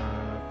his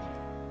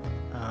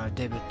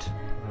debut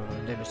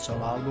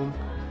solo album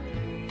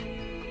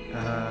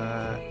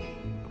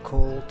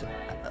called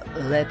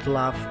Let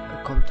Love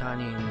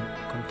Contained.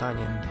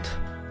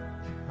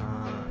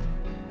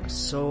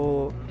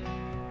 So,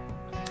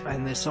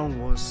 and the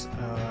song was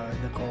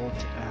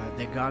called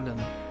The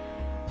Garden.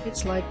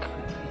 It's like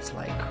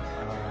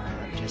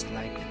just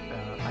like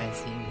I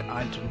think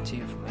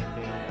alternative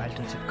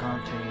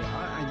country.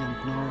 I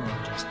don't know.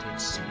 Just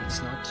it's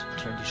not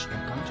traditional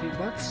country,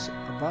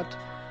 but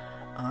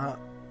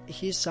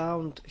he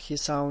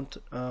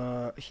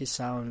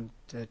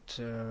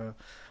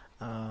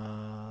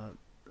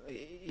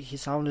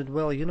sounded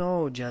well. You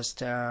know,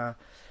 just we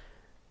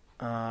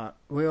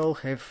all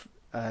have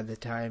the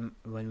time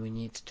when we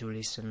need to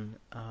listen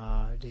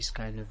this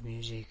kind of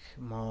music,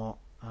 more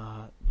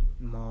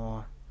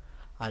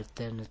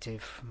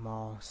alternative,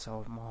 more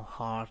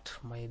hard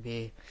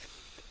maybe.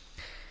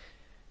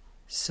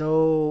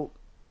 So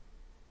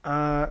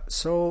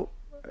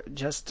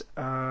just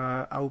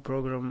our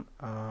program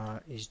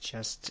is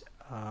just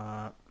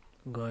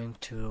going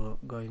to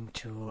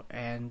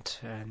end,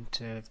 and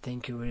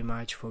thank you very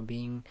much for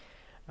being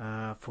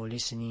for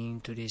listening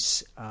to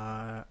this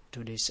our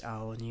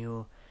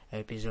new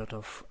episode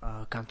of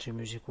Country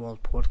Music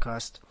World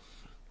podcast.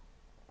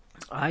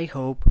 I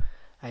hope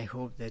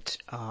that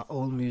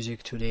all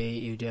music today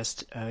you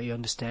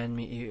understand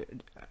me,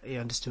 you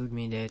understood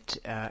me, that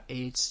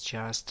it's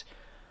just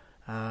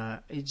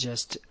not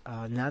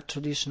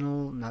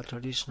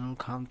traditional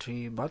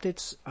country, but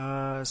it's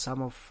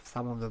some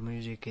of the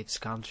music it's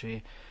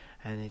country,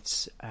 and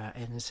it's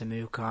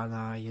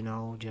Americana, you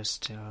know,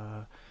 just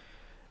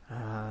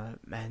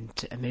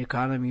and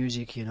Americana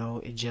music, you know,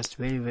 it's just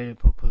very, very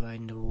popular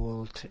in the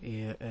world,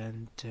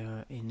 and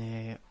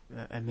in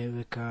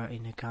America,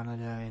 in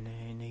Canada, and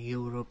in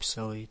Europe.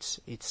 So it's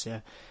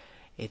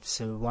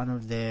one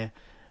of the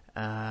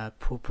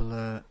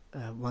popular,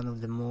 one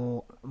of the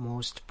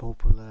most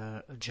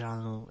popular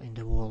genre in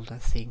the world, I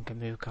think,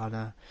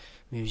 Americana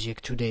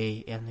music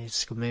today, and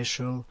it's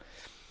commercial,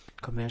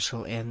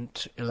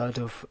 and a lot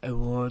of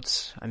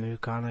awards,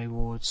 Americana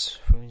awards,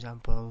 for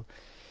example,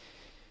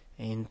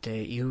 in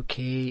the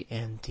UK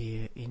and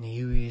in the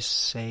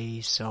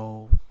USA.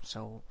 So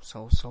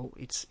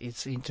it's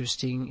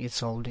interesting.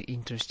 It's all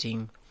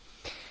interesting.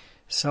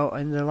 So,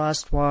 and the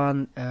last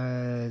one,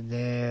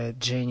 the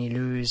Jenny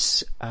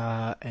Lewis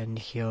and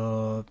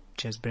her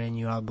just brand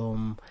new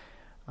album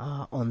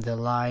On the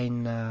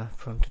Line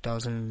from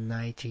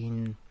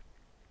 2019.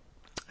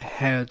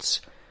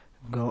 Hertz.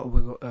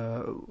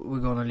 We're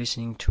gonna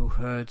listening to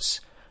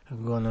Hertz.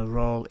 We're gonna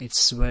roll.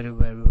 It's very,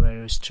 very,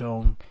 very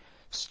strong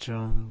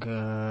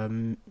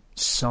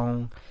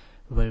song,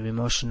 very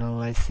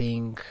emotional, I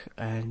think,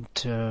 and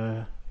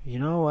you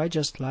know, I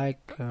just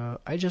like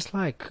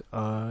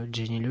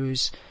Jenny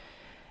Lewis.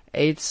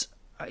 It's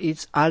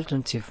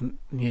alternative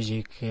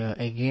music,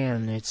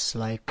 again. It's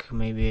like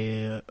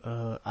maybe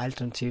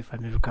alternative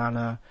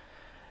Americana.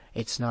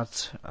 It's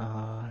not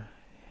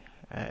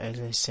as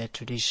I said,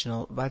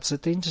 traditional, but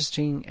it's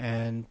interesting,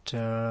 and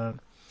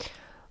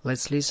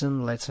let's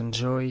listen, let's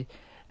enjoy.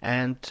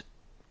 And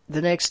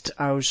the next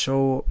our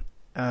show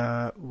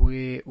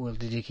we will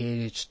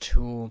dedicate it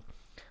to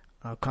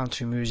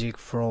country music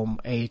from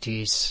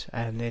 80s,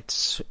 and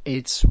it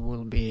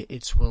will be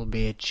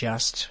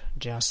just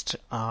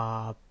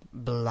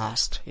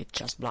blast. It's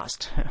just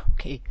blast.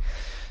 Okay,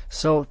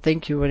 so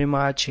thank you very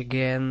much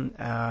again.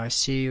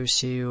 See you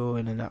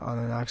on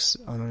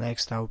the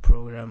next our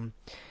program,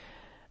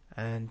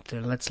 and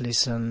let's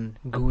listen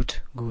good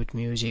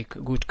music,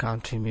 good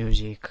country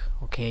music.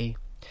 Okay,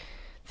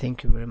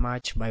 thank you very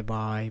much. Bye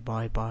bye.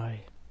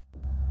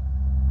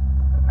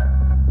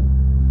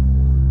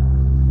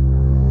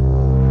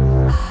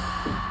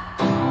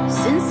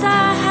 Since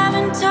I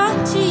haven't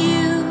talked to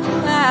you,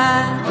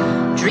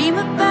 I dream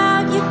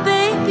about your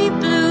baby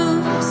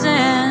blues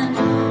and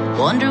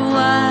wonder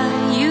why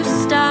you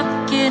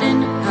stopped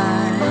getting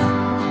high.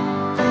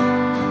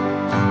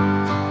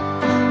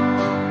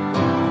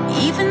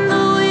 Even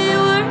though we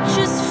were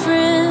just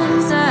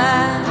friends,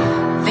 I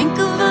think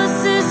of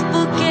us as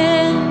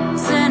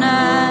bookends, and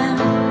I'm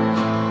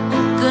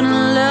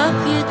gonna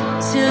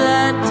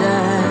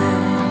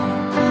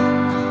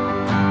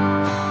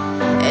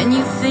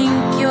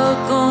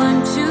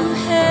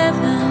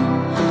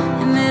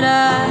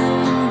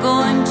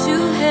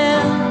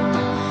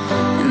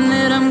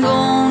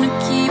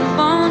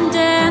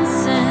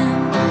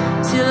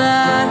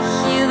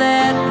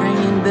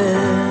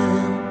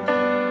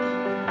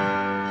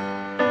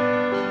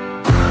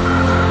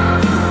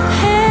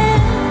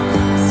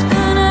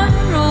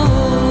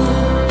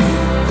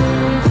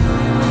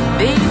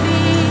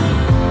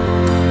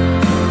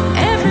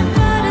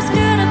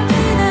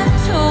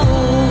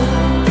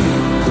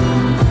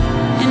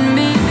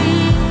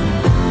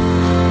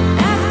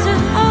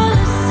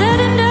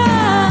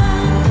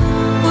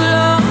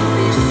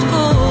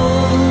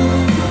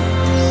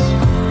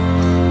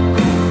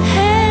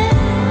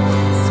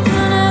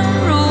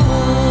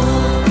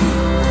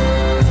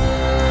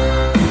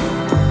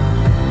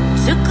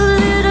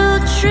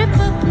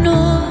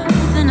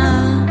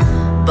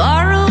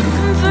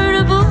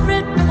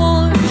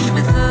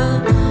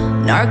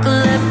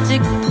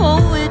narcoleptic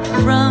poet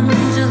from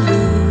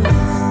Duluth.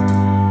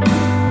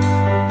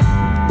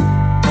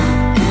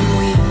 And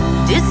we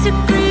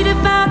disagreed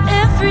about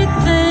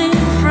everything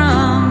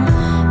from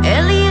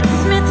Elliott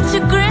Smith to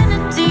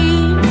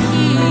Grenadine.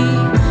 He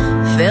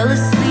fell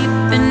asleep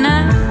and I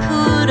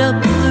put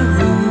up the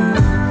roof.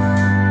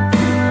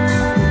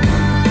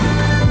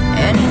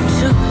 And he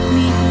took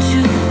me to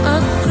a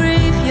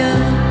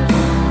graveyard.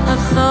 I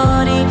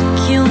thought he'd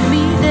kill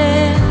me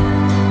there.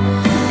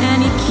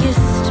 And he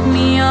kissed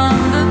me on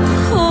the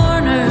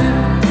corner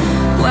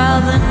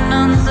while the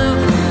nuns of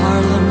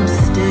Harlem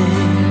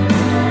stared.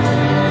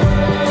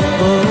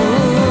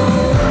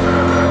 Oh,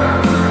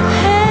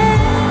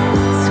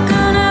 heads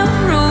gonna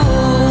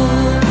roll,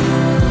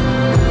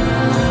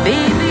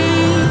 baby.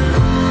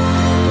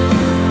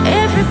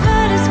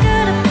 Everybody's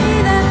gotta pay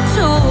that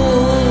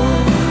toll.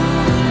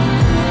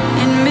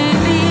 And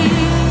maybe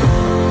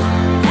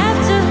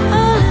after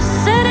all is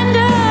said and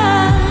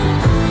done,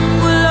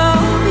 we'll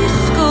all be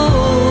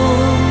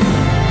skulls.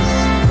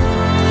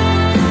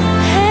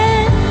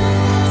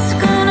 Heads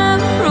gonna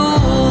roll.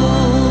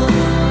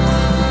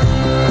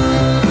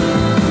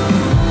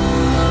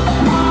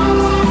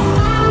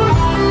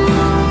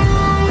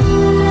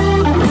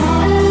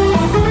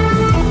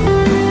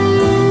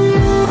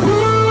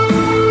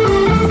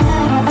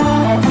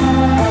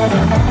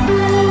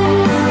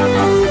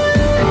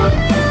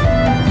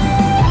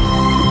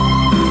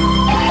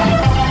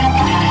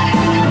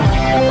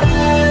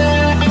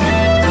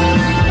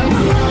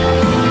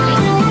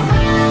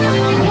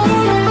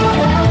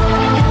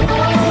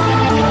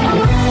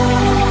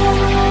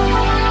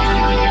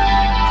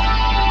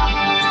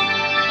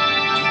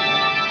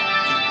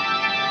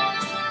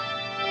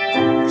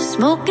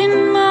 Smoking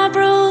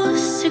Marlboro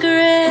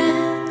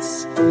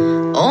cigarettes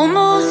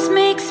almost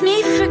makes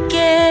me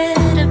forget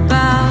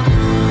about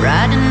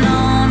riding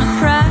on a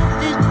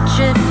private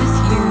jet with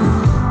you.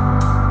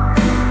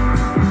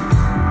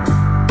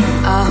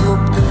 I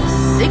hope the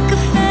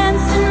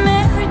sycophants in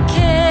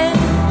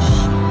Marrakesh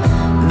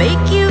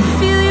make you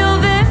feel your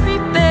very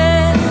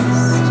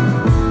best.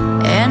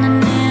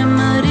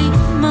 Anonymity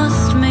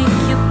must make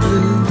you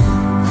blue.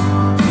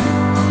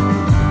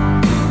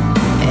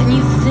 And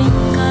you think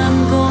I'm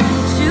going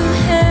to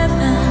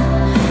heaven,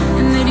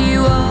 and that you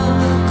are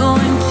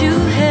going to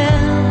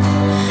hell,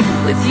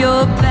 with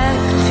your back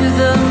to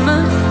the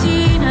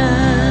Medina,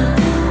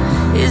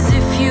 as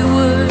if you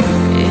were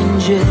in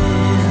jail.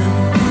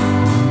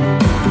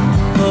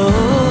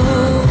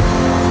 Oh,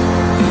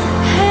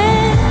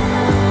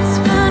 heads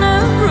gonna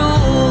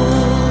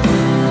roll,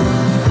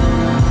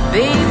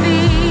 baby.